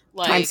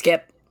 Like, time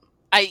skip.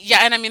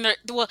 And I mean,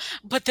 well,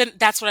 but then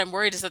that's what I'm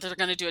worried is that they're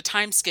going to do a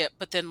time skip.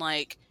 But then,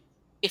 like,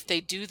 if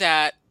they do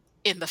that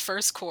in the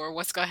first core,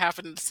 what's going to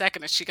happen in the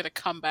second? Is she going to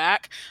come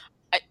back?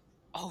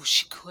 Oh,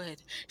 she could.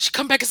 She'd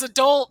come back as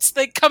adults.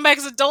 They come back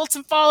as adults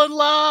and fall in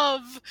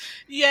love.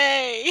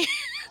 Yay!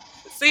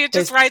 See, it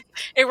just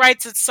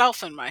writes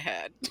itself in my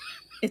head.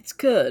 It's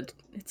good.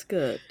 It's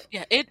good.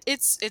 Yeah,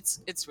 it's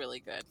really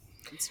good.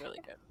 It's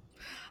really good.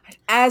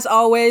 As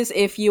always,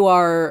 if you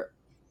are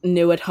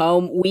new at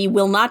home, we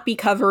will not be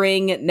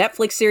covering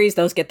Netflix series.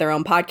 Those get their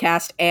own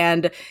podcast,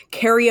 and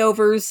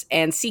carryovers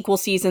and sequel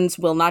seasons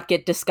will not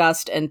get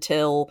discussed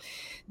until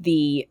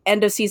the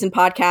end of season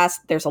podcast.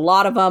 There's a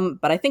lot of them,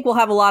 but I think we'll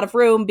have a lot of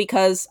room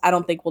because I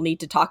don't think we'll need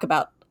to talk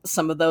about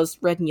some of those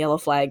red and yellow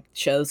flag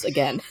shows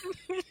again.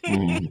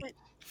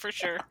 For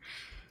sure.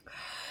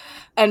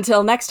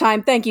 Until next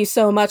time, thank you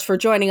so much for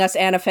joining us,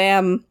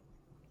 AniFam.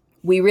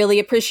 We really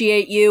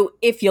appreciate you.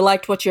 If you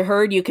liked what you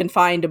heard, you can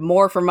find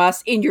more from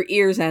us in your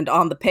ears and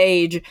on the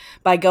page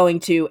by going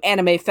to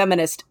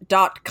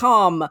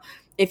animefeminist.com.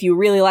 If you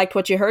really liked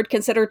what you heard,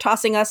 consider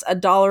tossing us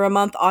 $1 a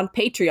month on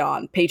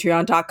Patreon,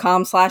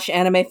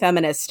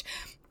 patreon.com/animefeminist.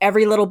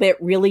 Every little bit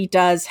really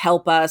does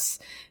help us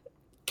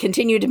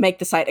continue to make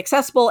the site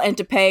accessible and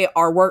to pay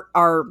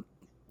our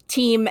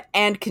team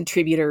and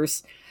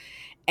contributors.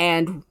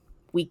 And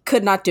we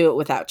could not do it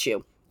without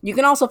you. You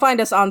can also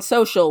find us on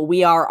social.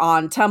 We are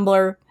on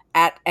Tumblr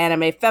at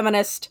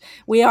AnimeFeminist.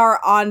 We are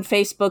on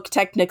Facebook.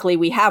 Technically,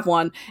 we have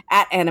one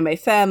at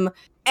AnimeFem.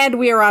 And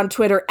we are on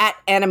Twitter at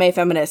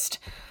AnimeFeminist.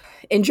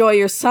 Enjoy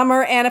your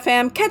summer,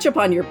 AniFam. Catch up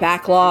on your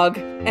backlog.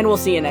 And we'll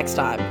see you next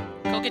time.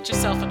 Go get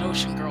yourself an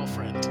ocean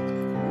girlfriend.